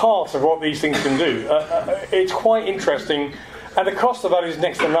just part of what these things can do. It's quite interesting, and the cost of that is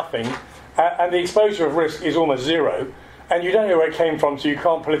next to nothing, and the exposure of risk is almost zero. And you don't know where it came from, so you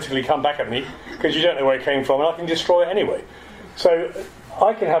can't politically come back at me, because you don't know where it came from, and I can destroy it anyway. So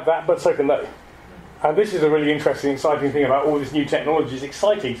I can have that, but so can they. And this is a really interesting, exciting thing about all this new technology. It's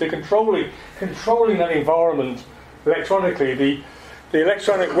exciting. So controlling that environment electronically, the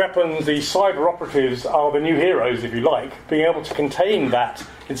electronic weapons, the cyber operatives are the new heroes, if you like, being able to contain that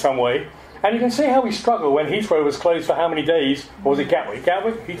in some way And you can see how we struggle when Heathrow was closed for how many days, or was it Gatwick?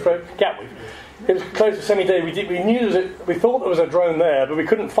 Heathrow? Gatwick. It was closed for so many days, we thought there was a drone there, but we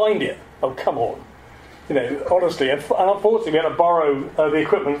couldn't find it. Oh, come on. Honestly, and unfortunately we had to borrow the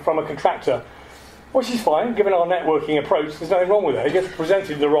equipment from a contractor, which is fine, given our networking approach. There's nothing wrong with it. It gets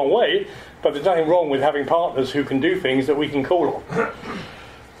presented the wrong way, but there's nothing wrong with having partners who can do things that we can call on.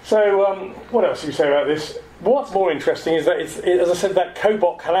 So, what else do we say about this? What's more interesting is that, as I said, that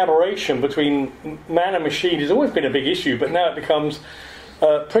cobot collaboration between man and machine has always been a big issue, but now it becomes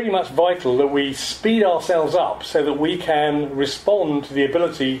pretty much vital that we speed ourselves up so that we can respond to the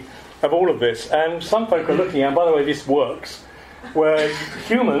ability of all of this. And some folk are looking at, by the way, this works, where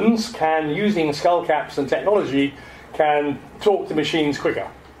humans can, using skullcaps and technology, can talk to machines quicker.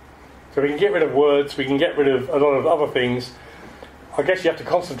 So we can get rid of words, we can get rid of a lot of other things. I guess you have to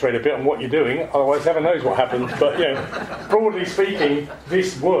concentrate a bit on what you're doing, otherwise heaven knows what happens. But broadly speaking,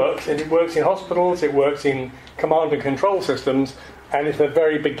 this works, and it works in hospitals, it works in command and control systems, and at the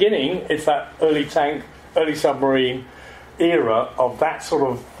very beginning, it's that early tank, early submarine era of that sort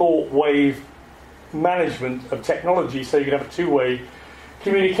of thought wave management of technology, so you can have a two-way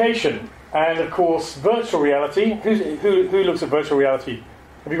communication. And of course, virtual reality. Who looks at virtual reality?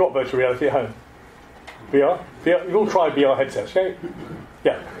 Have you got virtual reality at home? VR? You've all tried VR headsets, okay?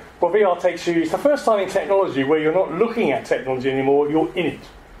 Yeah. Well, VR takes you... It's the first time in technology where you're not looking at technology anymore, you're in it.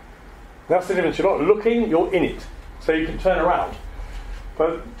 That's the difference. You're not looking, you're in it. So you can turn around.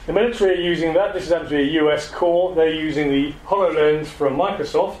 But the military are using that. This is actually a US core. They're using the HoloLens from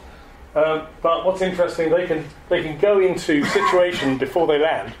Microsoft. But what's interesting, they can go into situations before they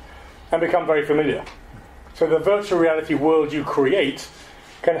land and become very familiar. So the virtual reality world you create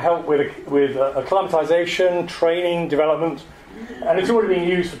can help with acclimatization, training, development, and it's already being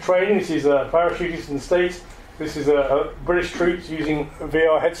used for training. This is parachutists in the States. This is a British troops using a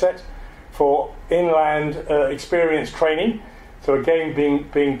VR headset for inland experience training. So again,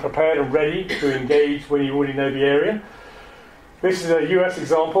 being prepared and ready to engage when you already know the area. This is a US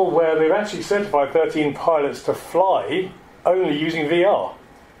example where they've actually certified 13 pilots to fly only using VR.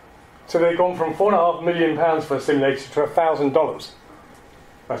 So they've gone from £4.5 million for a simulator to $1,000.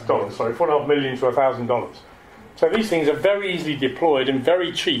 That's dollars, sorry, $4.5 million to $1,000. So these things are very easily deployed and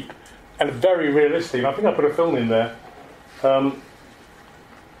very cheap and very realistic. I think I put a film in there. So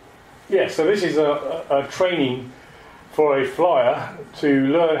this is a training for a flyer to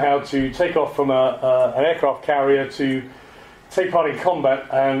learn how to take off from an aircraft carrier to take part in combat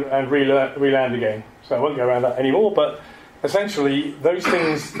and re-land again. So I won't go around that anymore, but essentially those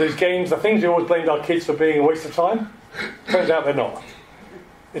things, those games, the things we always blamed our kids for being a waste of time, turns out they're not.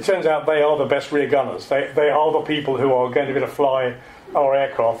 It turns out they are the best rear gunners. They are the people who are going to be able to fly our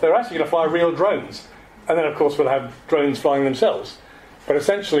aircraft. They're actually going to fly real drones. And then, of course, we'll have drones flying themselves. But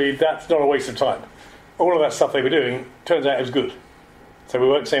essentially, that's not a waste of time. All of that stuff they were doing turns out it was good. So we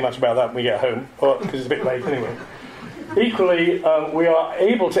won't say much about that when we get home, because it's a bit late anyway. Equally, we are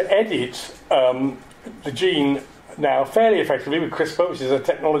able to edit the gene now fairly effectively with CRISPR, which is a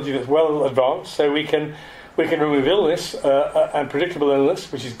technology that's well advanced. So we can remove illness and predictable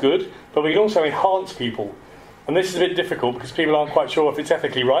illness, which is good, but we can also enhance people. And this is a bit difficult because people aren't quite sure if it's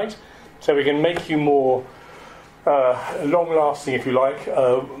ethically right. So we can make you more long-lasting, if you like,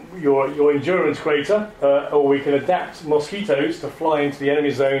 your endurance greater, or we can adapt mosquitoes to fly into the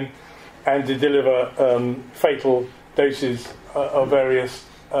enemy zone and to deliver fatal doses of various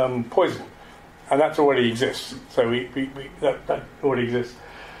poison. And that already exists. So that already exists.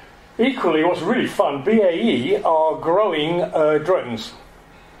 Equally, what's really fun, BAE are growing drones.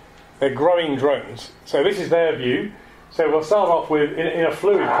 They're growing drones. So this is their view. So we'll start off with, in a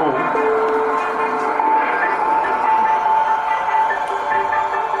fluid pool.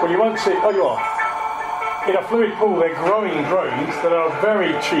 Well, you won't see, oh you are. In a fluid pool, they're growing drones that are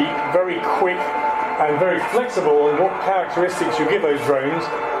very cheap, very quick, and very flexible in what characteristics you give those drones.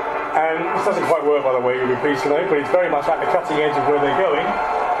 And this doesn't quite work, by the way, you'll be pleased to know, but it's very much at the cutting edge of where they're going.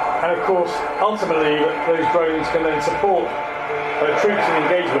 And of course, ultimately, those drones can then support troops in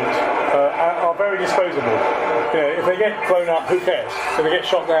engagement and are very disposable. If they get blown up, who cares? If they get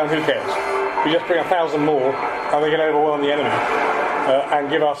shot down, who cares? We just bring 1,000 more, and they can overwhelm the enemy and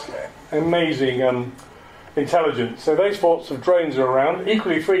give us amazing intelligence. So those sorts of drones are around.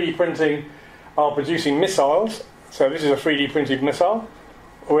 Equally, 3D printing are producing missiles. So this is a 3D printed missile.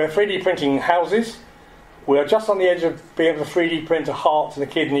 We're 3D printing houses. We are just on the edge of being able to 3D print a heart and a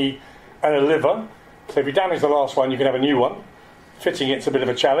kidney and a liver. So if you damage the last one, you can have a new one. Fitting it's a bit of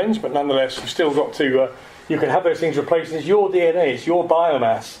a challenge, but nonetheless, you've still got to... you can have those things replaced. It's your DNA, it's your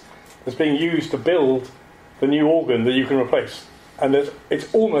biomass that's being used to build the new organ that you can replace. and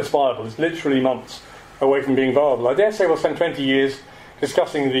it's almost viable. It's literally months away from being viable. I dare say we'll spend 20 years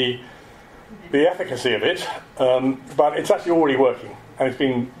discussing the efficacy of it, but it's actually already working, and it's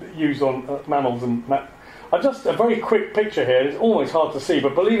been used on mammals and... just a very quick picture here. It's almost hard to see,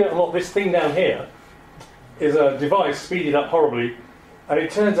 but believe it or not, this thing down here is a device speeded up horribly, and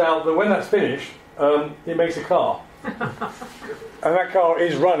it turns out that when that's finished, it makes a car. And that car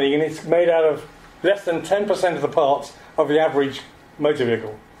is running, and it's made out of less than 10% of the parts of the average motor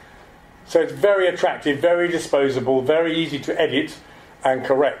vehicle. So it's very attractive, very disposable, very easy to edit and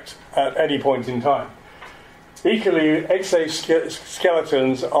correct at any point in time. Equally,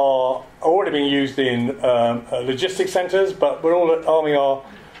 exoskeletons are already being used in logistics centres, but we're all arming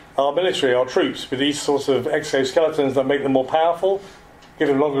our military, our troops, with these sorts of exoskeletons that make them more powerful, give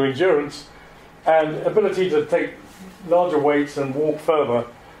them longer endurance, and ability to take larger weights and walk further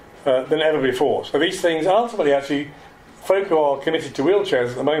than ever before. So these things, ultimately, actually, folk who are committed to wheelchairs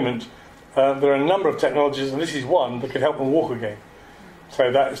at the moment, there are a number of technologies, and this is one that could help them walk again.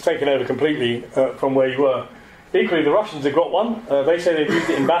 So that is taken over completely from where you were. Equally, the Russians have got one. They say they've used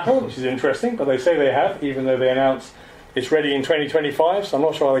it in battle, which is interesting, but they say they have, even though they announced it's ready in 2025, so I'm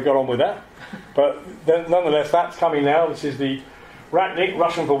not sure how they got on with that. But nonetheless, that's coming now. This is the Ratnik,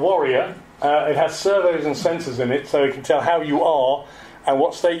 Russian for warrior. It has servos and sensors in it, so it can tell how you are and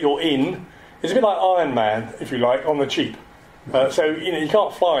what state you're in. It's a bit like Iron Man, if you like, on the cheap. So you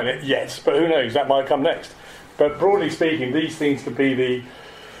can't fly in it yet, but who knows, that might come next. But broadly speaking, these things could be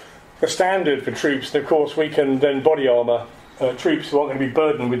the standard for troops, and of course we can then body armour troops who aren't going to be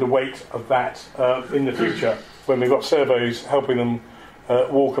burdened with the weight of that in the future when we've got servos helping them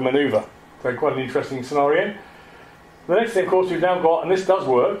walk and manoeuvre. So quite an interesting scenario. The next thing, of course, we've now got, and this does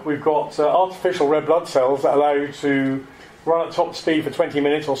work, we've got artificial red blood cells that allow you to run at top speed for 20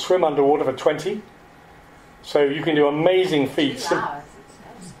 minutes or swim underwater for 20. So you can do amazing feats. 2 hours.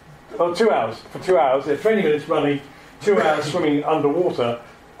 Oh, 2 hours. For 2 hours, 20 minutes running, 2 hours swimming underwater.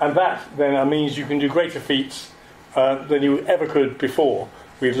 And that then means you can do greater feats than you ever could before,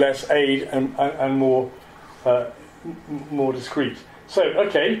 with less aid and more discreet. So,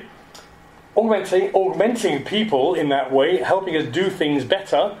 okay, augmenting people in that way, helping us do things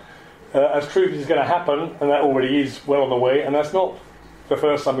better, as troops is going to happen, and that already is well on the way, and that's not the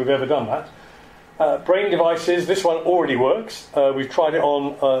first time we've ever done that. Brain devices, this one already works. We've tried it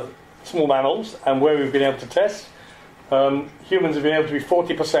on small mammals, and where we've been able to test, humans have been able to be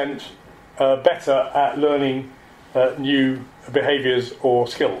 40% better at learning new behaviours or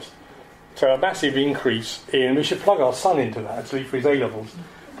skills. So a massive increase in... We should plug our son into that, actually, for his A-levels.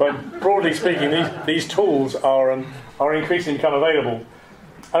 But broadly speaking, these tools are increasingly become available.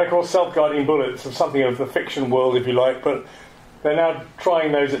 And of course, self-guiding bullets are something of the fiction world, if you like, but they're now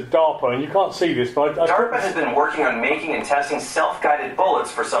trying those at DARPA, and you can't see this, but DARPA has been working on making and testing self-guided bullets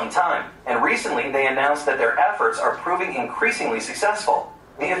for some time, and recently they announced that their efforts are proving increasingly successful.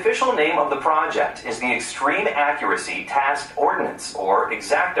 The official name of the project is the Extreme Accuracy Tasked Ordnance, or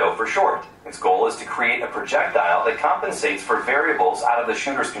EXACTO for short. Its goal is to create a projectile that compensates for variables out of the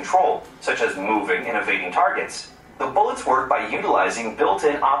shooter's control, such as moving and evading targets. The bullets work by utilizing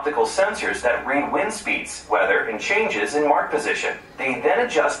built-in optical sensors that read wind speeds, weather, and changes in mark position. They then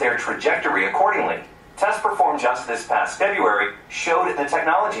adjust their trajectory accordingly. Tests performed just this past February showed the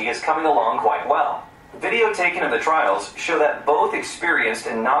technology is coming along quite well. Video taken of the trials show that both experienced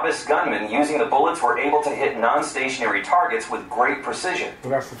and novice gunmen using the bullets were able to hit non-stationary targets with great precision.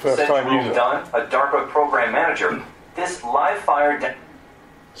 Well, that's the first Said time Drew user. Dunn, a DARPA program manager, this live-fire...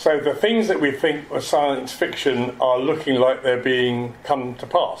 So the things that we think are science fiction are looking like they're being come to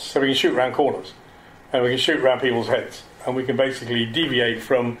pass. So we can shoot around corners, and we can shoot around people's heads, and we can basically deviate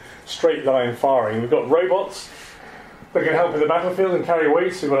from straight line firing. We've got robots that can help in the battlefield and carry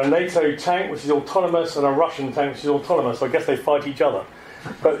weights. We've got a NATO tank which is autonomous and a Russian tank which is autonomous. So I guess they fight each other.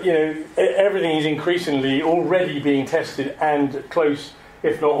 But everything is increasingly already being tested and close,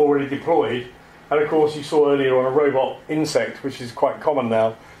 if not already deployed. And of course, you saw earlier on a robot insect, which is quite common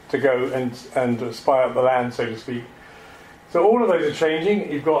now, to go and spy out the land, so to speak. So all of those are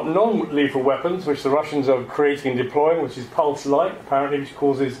changing. You've got non-lethal weapons, which the Russians are creating and deploying, which is pulse light, apparently, which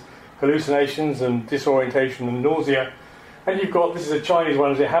causes hallucinations and disorientation and nausea. And you've got, this is a Chinese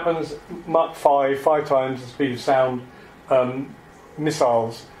one as it happens, Mach 5 times the speed of sound,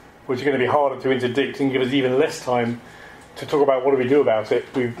 missiles, which are going to be harder to interdict and give us even less time to talk about what do we do about it.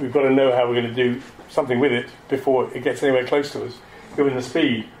 We've got to know how we're going to do something with it before it gets anywhere close to us, given the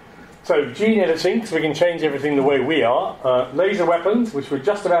speed. So gene editing, so we can change everything the way we are. Laser weapons, which we're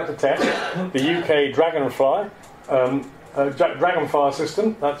just about to test. The UK Dragonfire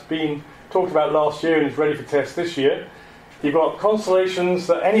system, that's been talked about last year and is ready for test this year. You've got constellations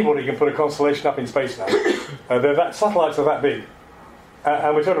that anybody can put a constellation up in space now. Satellites are that big.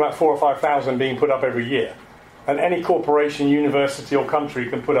 And we're talking about 4,000 or 5,000 being put up every year. And any corporation, university or country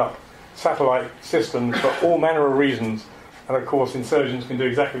can put up satellite systems for all manner of reasons. And of course insurgents can do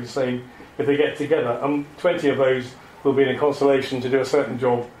exactly the same if they get together. 20 of those will be in a constellation to do a certain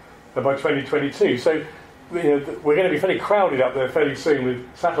job by 2022. So we're going to be fairly crowded up there fairly soon with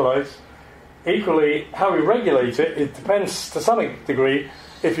satellites. Equally, how we regulate it depends to some degree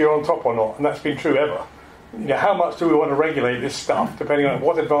if you're on top or not, and that's been true ever. How much do we want to regulate this stuff, depending on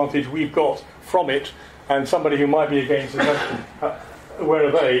what advantage we've got from it, and somebody who might be against it, where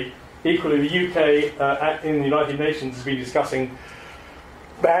are they? Equally, the UK in the United Nations has been discussing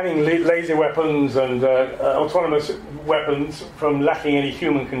banning laser weapons and autonomous weapons from lacking any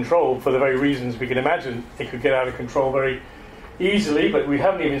human control for the very reasons we can imagine it could get out of control very easily, but we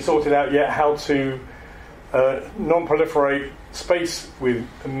haven't even sorted out yet how to non-proliferate space with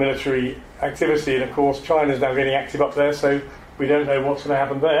military activity, and of course China's now getting active up there, so we don't know what's going to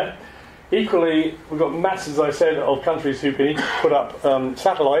happen there. Equally, we've got masses, as I said, of countries who can put up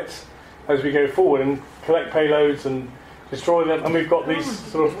satellites as we go forward and collect payloads and destroy them, and we've got these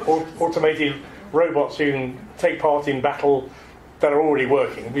sort of automated robots who can take part in battle that are already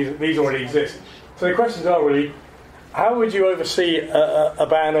working. These already exist. So the questions are really, how would you oversee a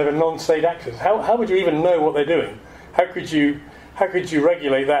ban over non-state actors? How would you even know what they're doing? How could you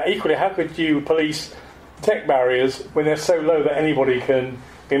regulate that? Equally, how could you police tech barriers when they're so low that anybody can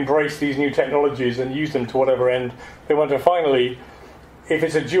embrace these new technologies and use them to whatever end they want? And finally, if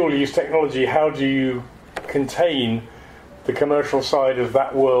it's a dual-use technology, how do you contain the commercial side of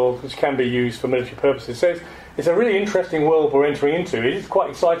that world, which can be used for military purposes? So it's a really interesting world we're entering into. It is quite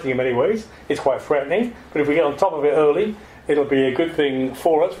exciting in many ways. It's quite threatening, but if we get on top of it early, it'll be a good thing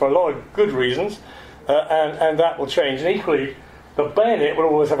for us for a lot of good reasons, and that will change. And equally, the bayonet will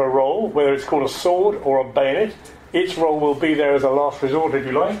always have a role, whether it's called a sword or a bayonet. Its role will be there as a last resort, if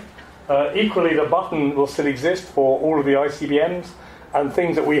you like. Equally, the button will still exist for all of the ICBMs and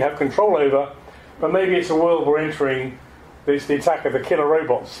things that we have control over, but maybe it's a world we're entering. It's the attack of the killer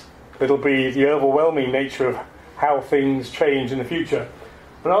robots. It'll be the overwhelming nature of how things change in the future.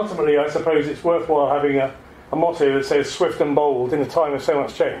 But ultimately, I suppose it's worthwhile having a motto that says swift and bold in a time of so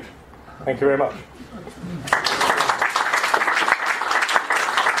much change. Thank you very much.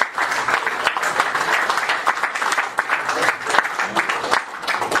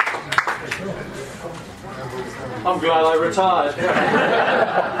 I'm glad I retired.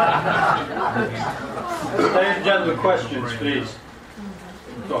 Ladies and gentlemen, questions, please.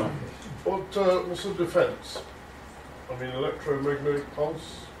 Go on. What's the defence? I mean, electromagnetic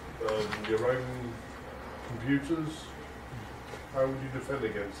pulse, your own computers. How would you defend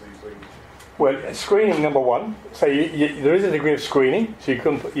against these things? Well, screening, number one. So there is a degree of screening. So you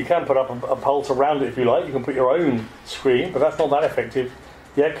can put up a pulse around it if you like. You can put your own screen, but that's not that effective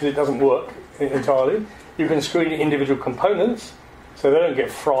yet because it doesn't work entirely. You can screen individual components so they don't get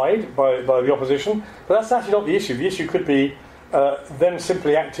fried by the opposition. But that's actually not the issue. The issue could be them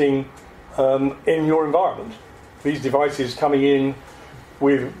simply acting in your environment. These devices coming in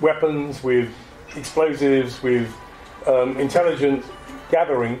with weapons, with explosives, with intelligence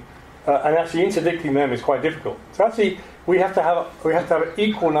gathering, and actually interdicting them is quite difficult. So actually, we have to have an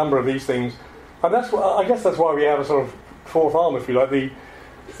equal number of these things, and I guess that's why we have a sort of fourth arm, if you like. The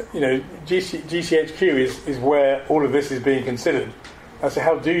GCHQ is where all of this is being considered. And so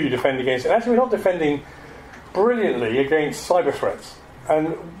how do you defend against it? Actually, we're not defending brilliantly against cyber threats,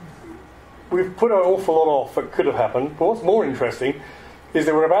 and we've put an awful lot off that could have happened. But what's more interesting is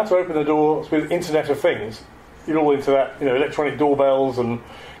that we're about to open the doors with Internet of Things. You're all into that, electronic doorbells and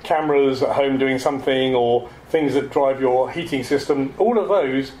cameras at home doing something, or things that drive your heating system. All of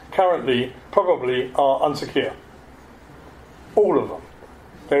those currently probably are unsecure. All of them.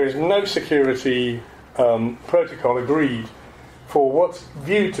 There is no security protocol agreed for what's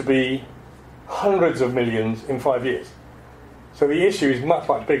viewed to be hundreds of millions in 5 years. So the issue is much,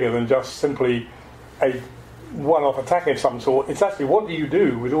 much bigger than just simply a one-off attack of some sort. It's actually, what do you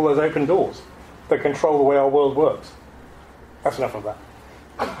do with all those open doors that control the way our world works? That's enough of that.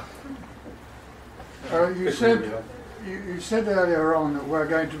 You said earlier on that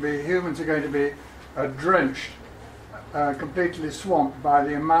humans are going to be drenched, completely swamped by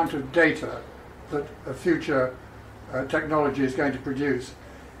the amount of data that a future technology is going to produce.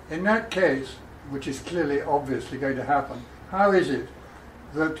 In that case, which is clearly obviously going to happen, how is it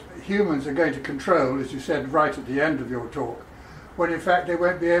that humans are going to control, as you said right at the end of your talk, when in fact they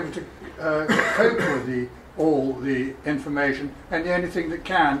won't be able to cope with all the information, and the only thing that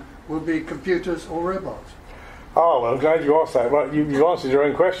can will be computers or robots? Oh, well, I'm glad you asked that. Well, you answered your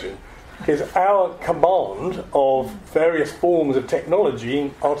own question. Is our command of various forms of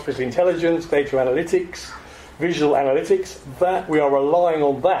technology, artificial intelligence, data analytics, visual analytics, that we are relying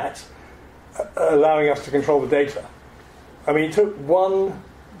on that, allowing us to control the data. I mean, it took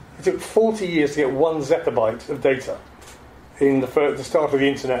 40 years to get 1 zettabyte of data in the start of the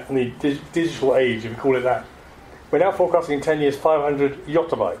internet and the digital age, if you call it that. We're now forecasting in 10 years 500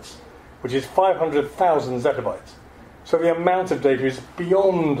 yottabytes, which is 500,000 zettabytes. So the amount of data is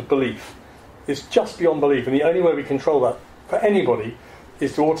beyond belief. It's just beyond belief, and the only way we control that for anybody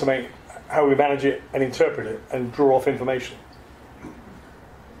is to automate how we manage it and interpret it and draw off information.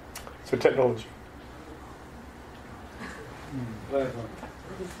 So technology.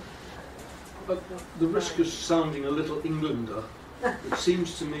 But the risk is sounding a little Englander. It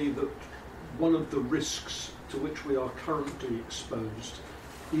seems to me that one of the risks to which we are currently exposed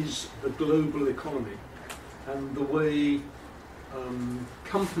is the global economy and the way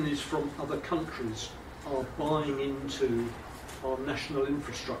companies from other countries are buying into our national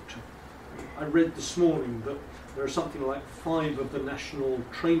infrastructure. I read this morning that there are something like 5 of the national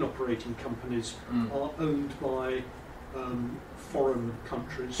train operating companies are owned by foreign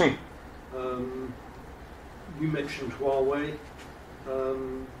countries. You mentioned Huawei.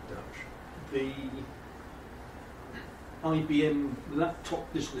 The IBM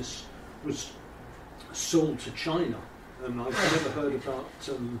laptop business was sold to China, and I've never heard about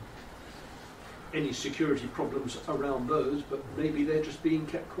any security problems around those, but maybe they're just being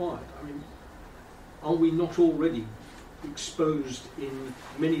kept quiet. I mean, are we not already exposed in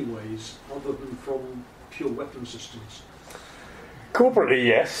many ways other than from pure weapon systems? Corporately,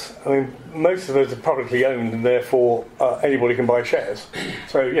 yes. I mean, most of those are publicly owned, and therefore anybody can buy shares.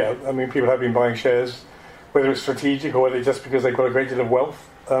 So, yeah, I mean, people have been buying shares, whether it's strategic or whether it's just because they've got a great deal of wealth.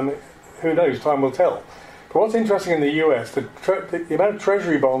 Who knows? Time will tell. But what's interesting in the US, the amount of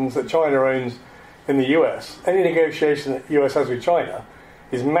treasury bonds that China owns in the US, any negotiation that the US has with China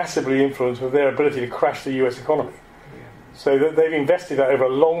is massively influenced with their ability to crash the US economy. So that they've invested that over a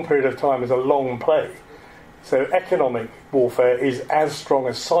long period of time as a long play. So economic warfare is as strong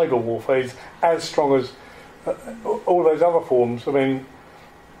as cyber warfare, is as strong as all those other forms. I mean,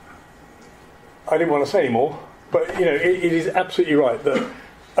 I didn't want to say any more, but you know, it is absolutely right that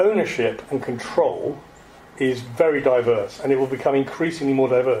ownership and control is very diverse, and it will become increasingly more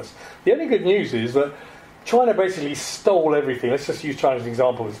diverse. The only good news is that China basically stole everything. Let's just use China as an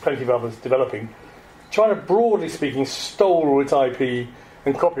example. There's plenty of others developing. China, broadly speaking, stole all its IP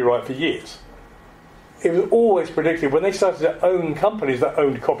and copyright for years. It was always predicted when they started to own companies that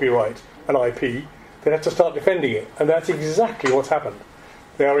owned copyright and IP, they'd have to start defending it. And that's exactly what's happened.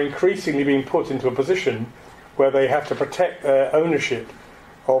 They are increasingly being put into a position where they have to protect their ownership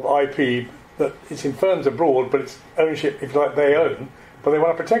of IP that it's in firms abroad, but it's ownership, if you like, they own, but they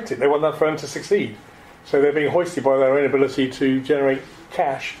want to protect it. They want that firm to succeed. So they're being hoisted by their own ability to generate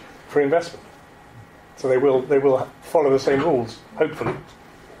cash for investment. So they will follow the same rules, hopefully.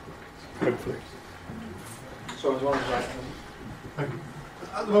 Hopefully. So as well as that,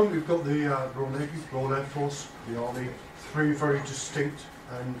 at the moment we've got the Royal Navy, Royal Air Force, the Army, 3 very distinct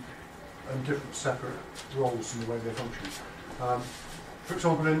and different separate roles in the way they function. For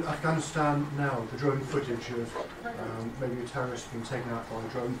example, in Afghanistan now, the drone footage of maybe a terrorist being taken out by a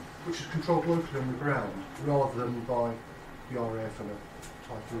drone, which is controlled locally on the ground, rather than by the RAF and a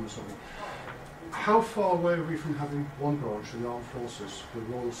Typhoon or something. How far away are we from having one branch of the armed forces, the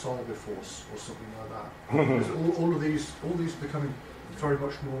Royal Cyber Force or something like that? Because all these becoming very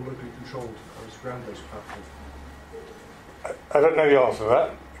much more locally controlled as ground-based platform. I don't know the answer to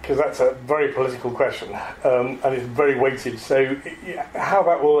that, because that's a very political question, and it's very weighted. So how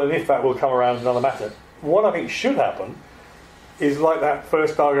that will and if that will come around is another matter. What I think should happen is like that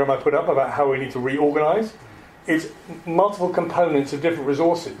first diagram I put up about how we need to reorganise. It's multiple components of different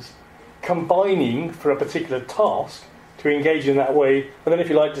resources combining for a particular task to engage in that way, and then, if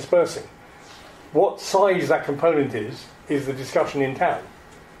you like, dispersing. What size that component is the discussion in town.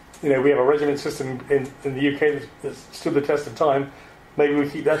 You know, we have a regiment system in the UK that's stood the test of time. Maybe we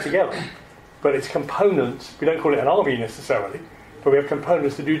keep that together. But it's components. We don't call it an army necessarily, but we have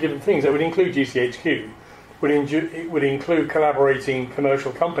components to do different things. That would include GCHQ. It would include collaborating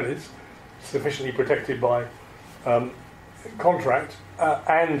commercial companies, sufficiently protected by contract,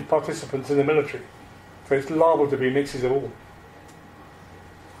 and participants in the military. So it's liable to be mixes of all.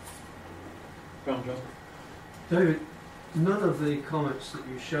 John. David, none of the comments that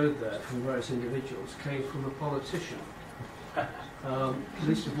you showed there from various individuals came from a politician.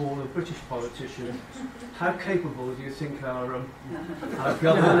 least of all a British politician, how capable do you think our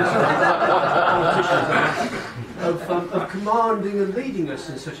government politicians are of commanding and leading us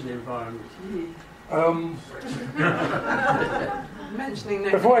in such an environment?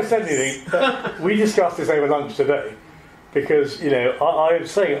 Before I said anything, we discussed this over lunch today, because I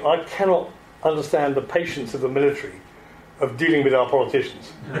was saying I cannot understand the patience of the military of dealing with our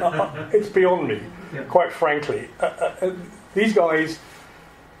politicians. It's beyond me, quite frankly. These guys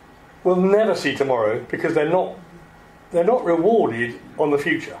will never see tomorrow because they're not rewarded on the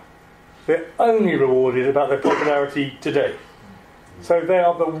future. They're only rewarded about their popularity today. So they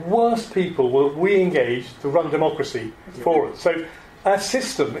are the worst people that we engage to run democracy for us. So our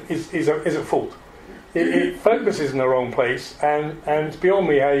system is at fault. It focuses in the wrong place, and it's beyond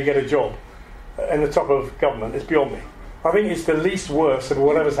me how you get a job in the top of government. It's beyond me. I think it's the least worst of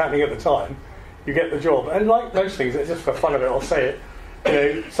whatever's happening at the time. You get the job, and like most things, just for fun of it, I'll say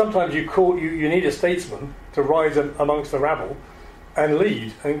it. Sometimes you need a statesman to rise amongst the rabble and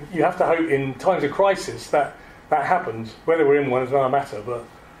lead, and you have to hope in times of crisis that happens. Whether we're in one is not a matter, but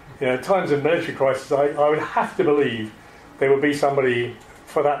in times of military crisis, I would have to believe there would be somebody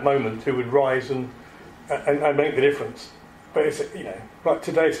for that moment who would rise and make the difference. But it's like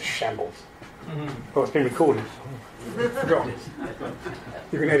today, it's a shambles. Well, it's been recorded. John,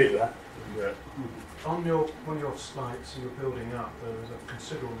 you can edit that. Yeah. On one of your slides you were building up, there was a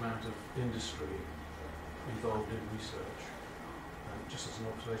considerable amount of industry involved in research. Just as an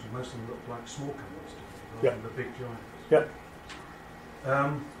observation, most of them look like small companies to me, rather than the big giants. Yep.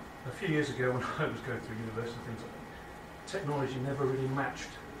 A few years ago, when I was going through university, things like that, technology never really matched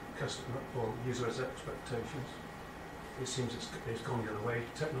customer or users' expectations. It seems it's gone the other way.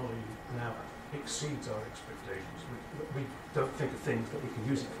 Technology now exceeds our expectations. We don't think of things that we can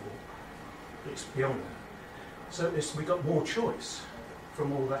use it for. It's beyond that. So we got more choice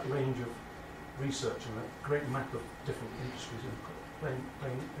from all that range of research and that great map of different industries playing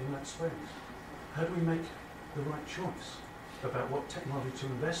in that space. How do we make the right choice about what technology to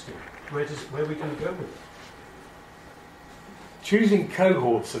invest in? Where are we going to go with it? Choosing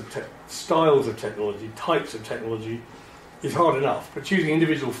cohorts of styles of technology, types of technology, is hard enough, but choosing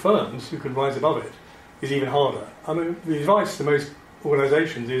individual firms who can rise above it is even harder. I mean, the advice to most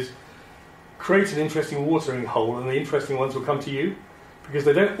organisations is create an interesting watering hole, and the interesting ones will come to you, because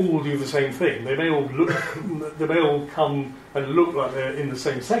they don't all do the same thing. They may all come and look like they're in the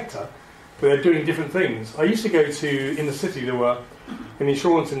same sector, but they're doing different things. I used to go to, in the city, there were, in the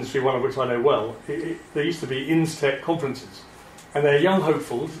insurance industry, one of which I know well, there used to be INSTEC conferences, and they're young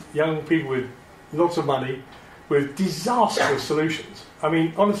hopefuls, young people with lots of money, with disastrous solutions. I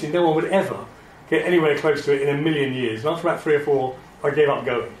mean, honestly, no one would ever get anywhere close to it in a million years. And after about 3 or 4, I gave up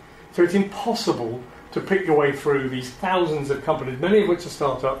going. So it's impossible to pick your way through these thousands of companies, many of which are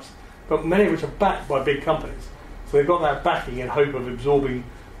startups, but many of which are backed by big companies. So they've got that backing and hope of absorbing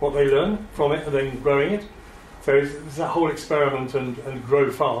what they learn from it and then growing it. So it's that whole experiment and grow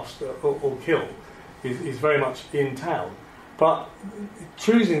fast or kill is very much in town. But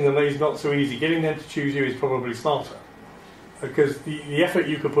choosing them is not so easy. Getting them to choose you is probably smarter, because the effort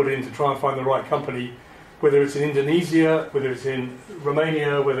you could put in to try and find the right company, whether it's in Indonesia, whether it's in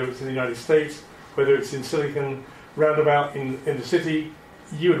Romania, whether it's in the United States, whether it's in Silicon Roundabout in the city,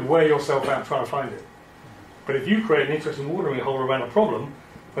 you would wear yourself out trying to find it. But if you create an interesting watering hole around a problem,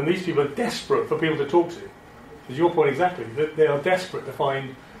 then these people are desperate for people to talk to. As your point exactly, that they are desperate to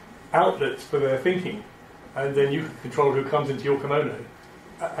find outlets for their thinking, and then you can control who comes into your kimono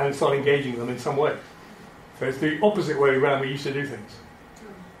and start engaging them in some way. So it's the opposite way around we used to do things.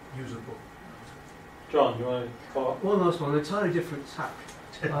 Usable. John, you want to follow up? One last one, an entirely different tack.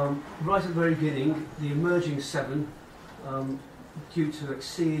 Right at the very beginning, the emerging 7, due to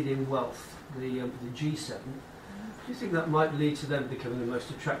exceed in wealth, the G7, do you think that might lead to them becoming the most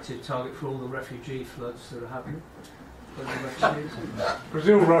attractive target for all the refugee floods that are happening?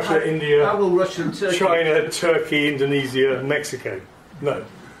 Brazil, Russia, India, how will Russia and Turkey? China, Turkey, Indonesia, Mexico. No.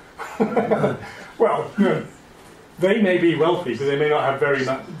 Well, they may be wealthy, but they may not have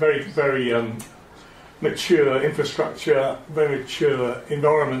very mature infrastructure, very mature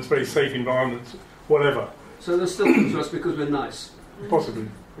environments, very safe environments, whatever. So they'll still come to us because we're nice? Possibly.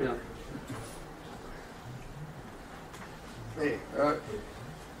 Yeah.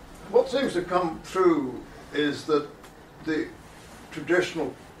 What seems to come through is that the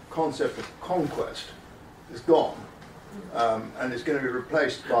traditional concept of conquest is gone and is going to be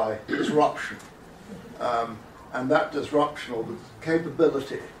replaced by disruption. And that disruption, or the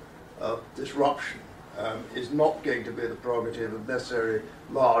capability of disruption, is not going to be the prerogative of necessarily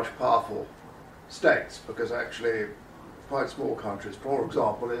large, powerful states, because actually quite small countries, for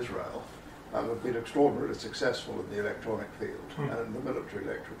example Israel, have been extraordinarily successful in the electronic field and in the military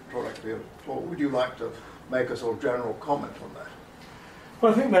electronic field. Well, would you like to make a sort of general comment on that?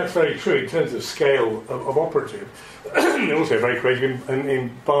 Well, I think that's very true in terms of scale of operative. They're also very creative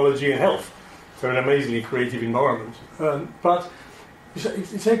in biology and health, so an amazingly creative environment. But you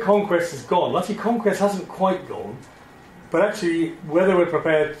say conquest is gone. Actually, conquest hasn't quite gone, but actually whether we're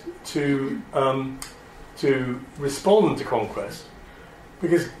prepared to respond to conquest,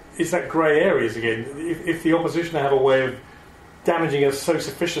 because it's that grey areas again. If the opposition have a way of damaging us so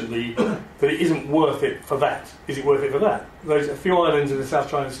sufficiently that it isn't worth it for that, is it worth it for that? Those a few islands in the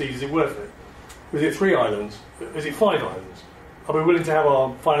South China Sea, is it worth it? Is it 3 islands? Is it 5 islands? Are we willing to have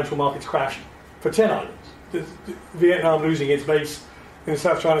our financial markets crash for 10 islands? Does Vietnam losing its base in the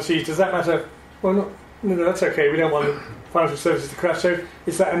South China Sea, does that matter? Well, no, that's okay. We don't want the financial services to crash. So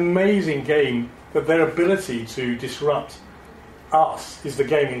it's that amazing game that their ability to disrupt us is the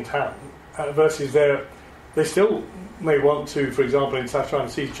game in town, versus they still may want to, for example, in South China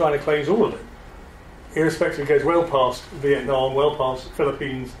Sea, China claims all of it, irrespective. It goes well past Vietnam, well past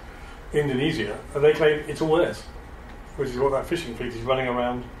Philippines, Indonesia, and they claim it's all theirs, which is what that fishing fleet is running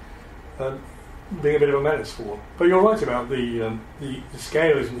around, being a bit of a menace for. But you're right about the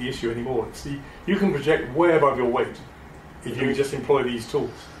scale isn't the issue anymore. It's you can project way above your weight if you just employ these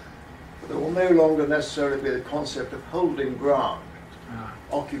tools. There will no longer necessarily be the concept of holding ground,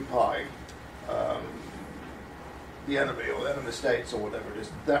 occupying the enemy or enemy states or whatever it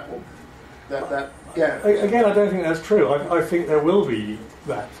is. Again, I don't think that's true. I think there will be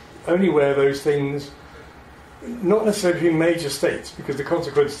that, only where those things, not necessarily in major states, because the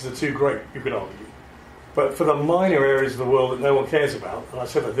consequences are too great, you could argue, but for the minor areas of the world that no one cares about, and I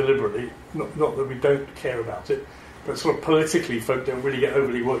said that deliberately, not that we don't care about it, but sort of politically folk don't really get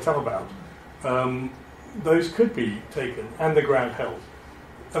overly worked up about, those could be taken and the ground held.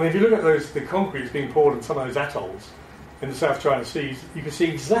 I mean, if you look at the concrete being poured in some of those atolls in the South China Seas, you can see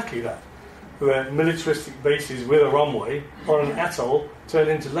exactly that. They're militaristic bases with a runway on an atoll turned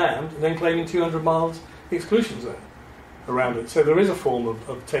into land and then claiming 200 miles exclusion zone around it. So there is a form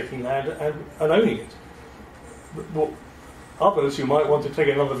of taking land and owning it. But others who might want to take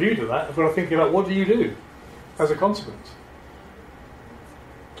another view to that have got to think about what do you do as a consequence.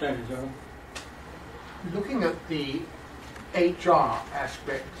 Thank you, John. Looking at the HR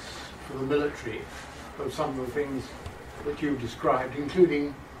aspects for the military of some of the things that you've described,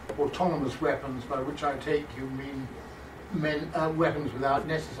 including autonomous weapons, by which I take you mean weapons without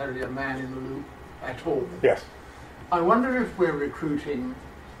necessarily a man in the loop at all. Yes. I wonder if we're recruiting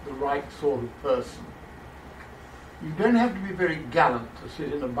the right sort of person. You don't have to be very gallant to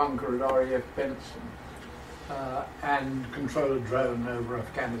sit in a bunker at RAF Benson and control a drone over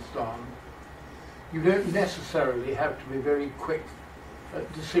Afghanistan. You don't necessarily have to be very quick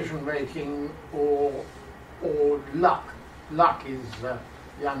at decision making or luck. Luck is the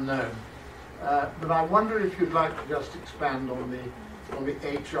unknown. But I wonder if you'd like to just expand on the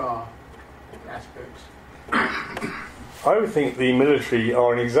HR aspects. I would think the military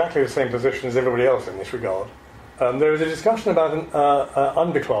are in exactly the same position as everybody else in this regard. There is a discussion about an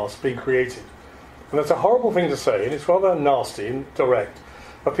underclass being created. And that's a horrible thing to say, and it's rather nasty and direct,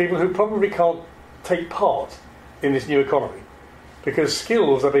 of people who probably can't take part in this new economy because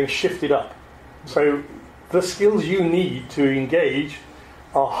skills are being shifted up. So the skills you need to engage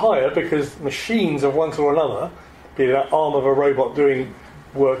are higher because machines of one sort or another, be it that arm of a robot doing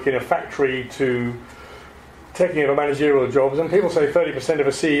work in a factory to taking over managerial jobs, and people say 30% of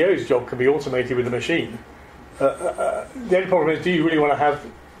a CEO's job can be automated with a machine. The only problem is, do you really want to have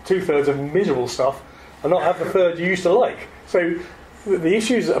 2/3 of miserable stuff and not have the third you used to like? So the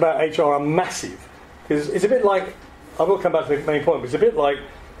issues about HR are massive. Because it's a bit like, I will come back to the main point, but it's a bit like,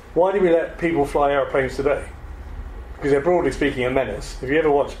 why do we let people fly aeroplanes today? Because they're broadly speaking a menace. If you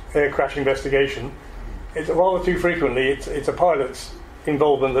ever watch Air Crash Investigation, it's rather too frequently it's a pilot's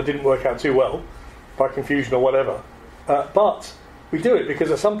involvement that didn't work out too well, by confusion or whatever. But we do it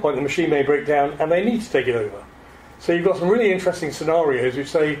because at some point the machine may break down and they need to take it over. So you've got some really interesting scenarios which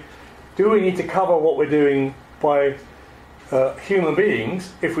say, do we need to cover what we're doing by human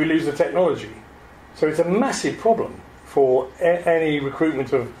beings if we lose the technology? So it's a massive problem for any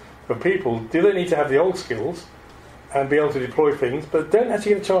recruitment of people. Do they need to have the old skills and be able to deploy things, but don't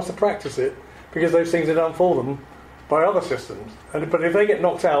actually get a chance to practice it because those things are done for them by other systems? But if they get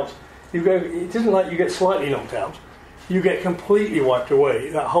knocked out, it isn't like you get slightly knocked out. You get completely wiped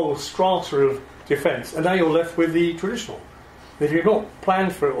away, that whole strata of defence, and now you're left with the traditional. If you're not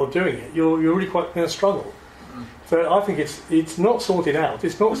planned for it or doing it, you're really quite going to struggle. So I think it's not sorted out.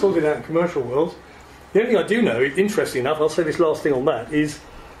 It's not sorted out in commercial world. The only thing I do know, interestingly enough, I'll say this last thing on that, is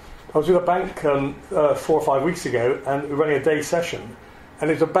I was with a bank 4 or 5 weeks ago, and we were running a day session,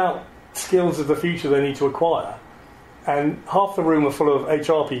 and it's about skills of the future they need to acquire. And half the room were full of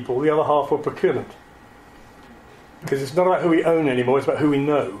HR people, the other half were procurement. Because it's not about who we own anymore, it's about who we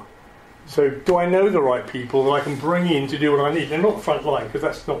know. So do I know the right people that I can bring in to do what I need? And not the front line, because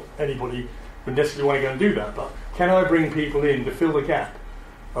that's not anybody would necessarily want to go and do that, but can I bring people in to fill the gap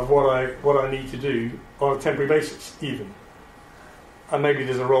of what I need to do on a temporary basis, even? And maybe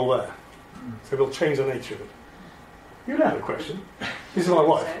there's a role there. So we'll change the nature of it. You don't have a question. This is my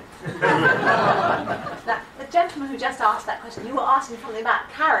wife. Now, the gentleman who just asked that question, you were asking something about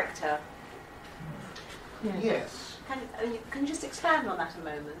character. Yes. Can you just expand on that a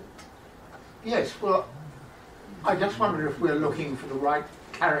moment? Yes, well, I just wonder if we're looking for the right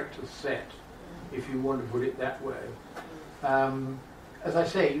character set, if you want to put it that way. As I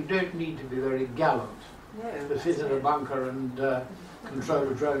say, you don't need to be very gallant to sit in a bunker and control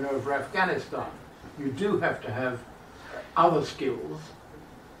a drone over Afghanistan. You do have to have other skills.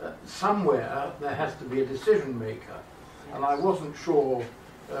 Somewhere there has to be a decision maker. And I wasn't sure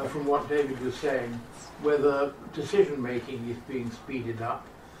from what David was saying whether decision making is being speeded up,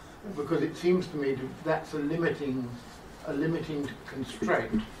 because it seems to me that's a limiting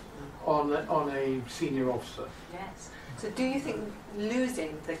constraint on a senior officer. Yes. So do you think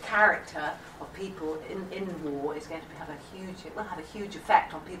losing the character of people in war is going to have a huge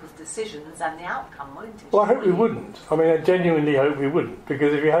effect on people's decisions and the outcome, won't it? Well, I hope we wouldn't. I mean, I genuinely hope we wouldn't,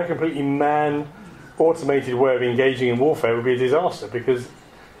 because if you had a completely automated way of engaging in warfare, it would be a disaster, because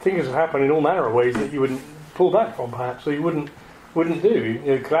things would happen in all manner of ways that you wouldn't pull back from, perhaps, or you wouldn't do.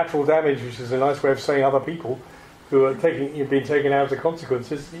 You know, collateral damage, which is a nice way of saying other people who are being taken out as a consequence.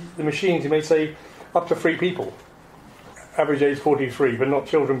 The machines, you may say, up to 3 people. Average age 43, but not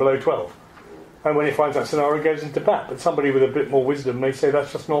children below 12. And when it finds that scenario, it goes into bat. But somebody with a bit more wisdom may say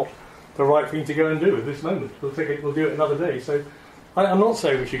that's just not the right thing to go and do at this moment. We'll do it another day. So I'm not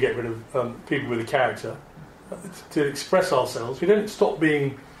saying we should get rid of people with a character. To express ourselves, we don't stop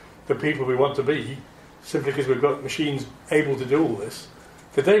being the people we want to be simply because we've got machines able to do all this.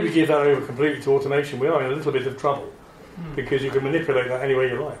 The day we give that over completely to automation, we are in a little bit of trouble, because you can manipulate that any way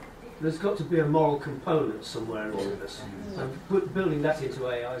you like. There's got to be a moral component somewhere into this. And building that into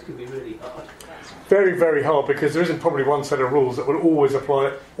AI is going to be really hard. Very, very hard, because there isn't probably one set of rules that will always apply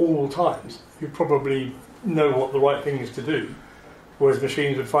at all times. You probably know what the right thing is to do, whereas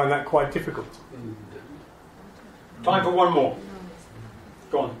machines would find that quite difficult. Time for one more.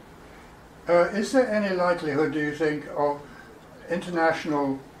 Go on. Is there any likelihood, do you think, of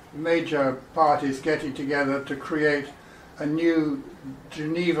international major parties getting together to create a new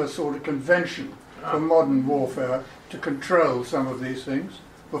Geneva sort of convention for modern warfare to control some of these things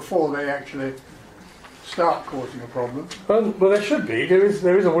before they actually start causing a problem? Well, there should be. There is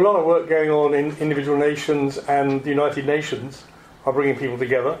a lot of work going on in individual nations, and the United Nations are bringing people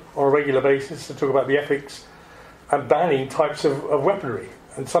together on a regular basis to talk about the ethics and banning types of weaponry.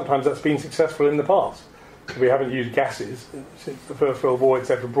 And sometimes that's been successful in the past. We haven't used gases since the First World War,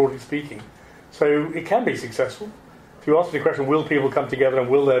 etc., broadly speaking. So it can be successful. If you ask me the question, will people come together and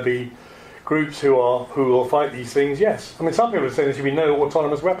will there be groups who will fight these things? Yes. I mean, some people are saying there should be no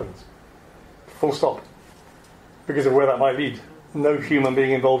autonomous weapons. Full stop. Because of where that might lead. No human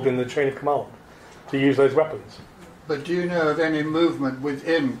being involved in the chain of command to use those weapons. But do you know of any movement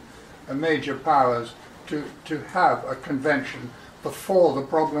within major powers to have a convention before the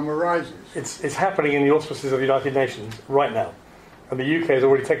problem arises? It's happening in the auspices of the United Nations right now. And the UK has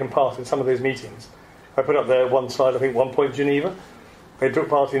already taken part in some of those meetings. I put up there one slide, I think, one point Geneva. They took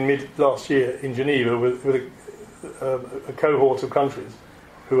part in mid-last year in Geneva with a cohort of countries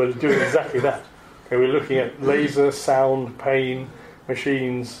who are doing exactly that. Okay, we're looking at laser, sound, pain,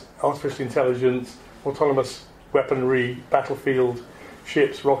 machines, artificial intelligence, autonomous weaponry, battlefield,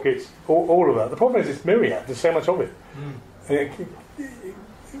 ships, rockets, all of that. The problem is it's myriad, there's so much of it.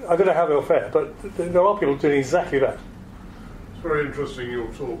 I don't know how they'll fare, but there are people doing exactly that. It's very interesting, your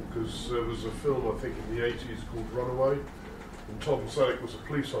talk, because there was a film, I think, in the 80s called Runaway, and Tom Selleck was a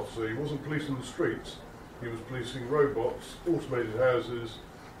police officer. He wasn't policing the streets, he was policing robots, automated houses,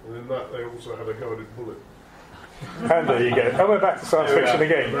 and in that they also had a guided bullet. And there you go. And we're back to science fiction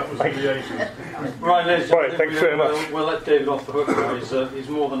again. That was in the 80s. Right, ladies and Right, thanks very much. We'll let David off the hook now. He's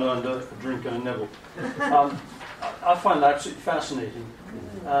more than earned a drink and a nibble. I find that absolutely fascinating.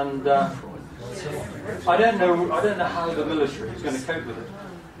 And I don't know how the military is going to cope with it.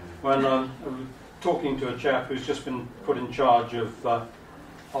 When I was talking to a chap who's just been put in charge of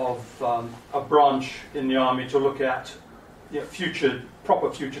a branch in the army to look at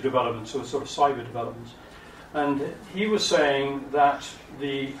proper future developments, or sort of cyber developments. And he was saying that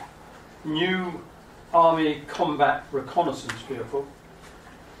the new Army combat reconnaissance vehicle,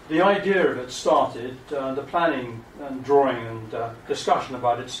 the idea of it started, the planning and drawing and discussion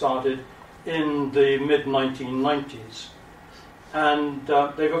about it started in the mid-1990s. And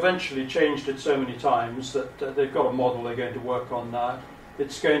they've eventually changed it so many times that they've got a model they're going to work on now.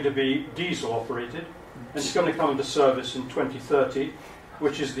 It's going to be diesel operated, and it's going to come into service in 2030,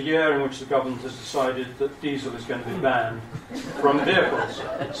 which is the year in which the government has decided that diesel is going to be banned from vehicles.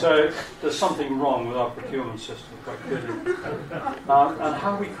 So there's something wrong with our procurement system, quite clearly. And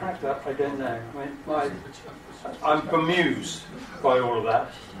how we crack that, I don't know. I'm bemused by all of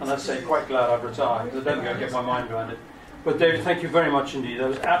that, and I say quite glad I've retired, because I don't think I get my mind around it. But David, thank you very much indeed. That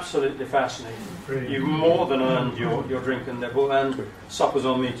was absolutely fascinating. You've more than earned your drink and nibble, and supper's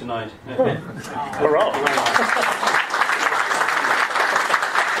on me tonight. Hurrah!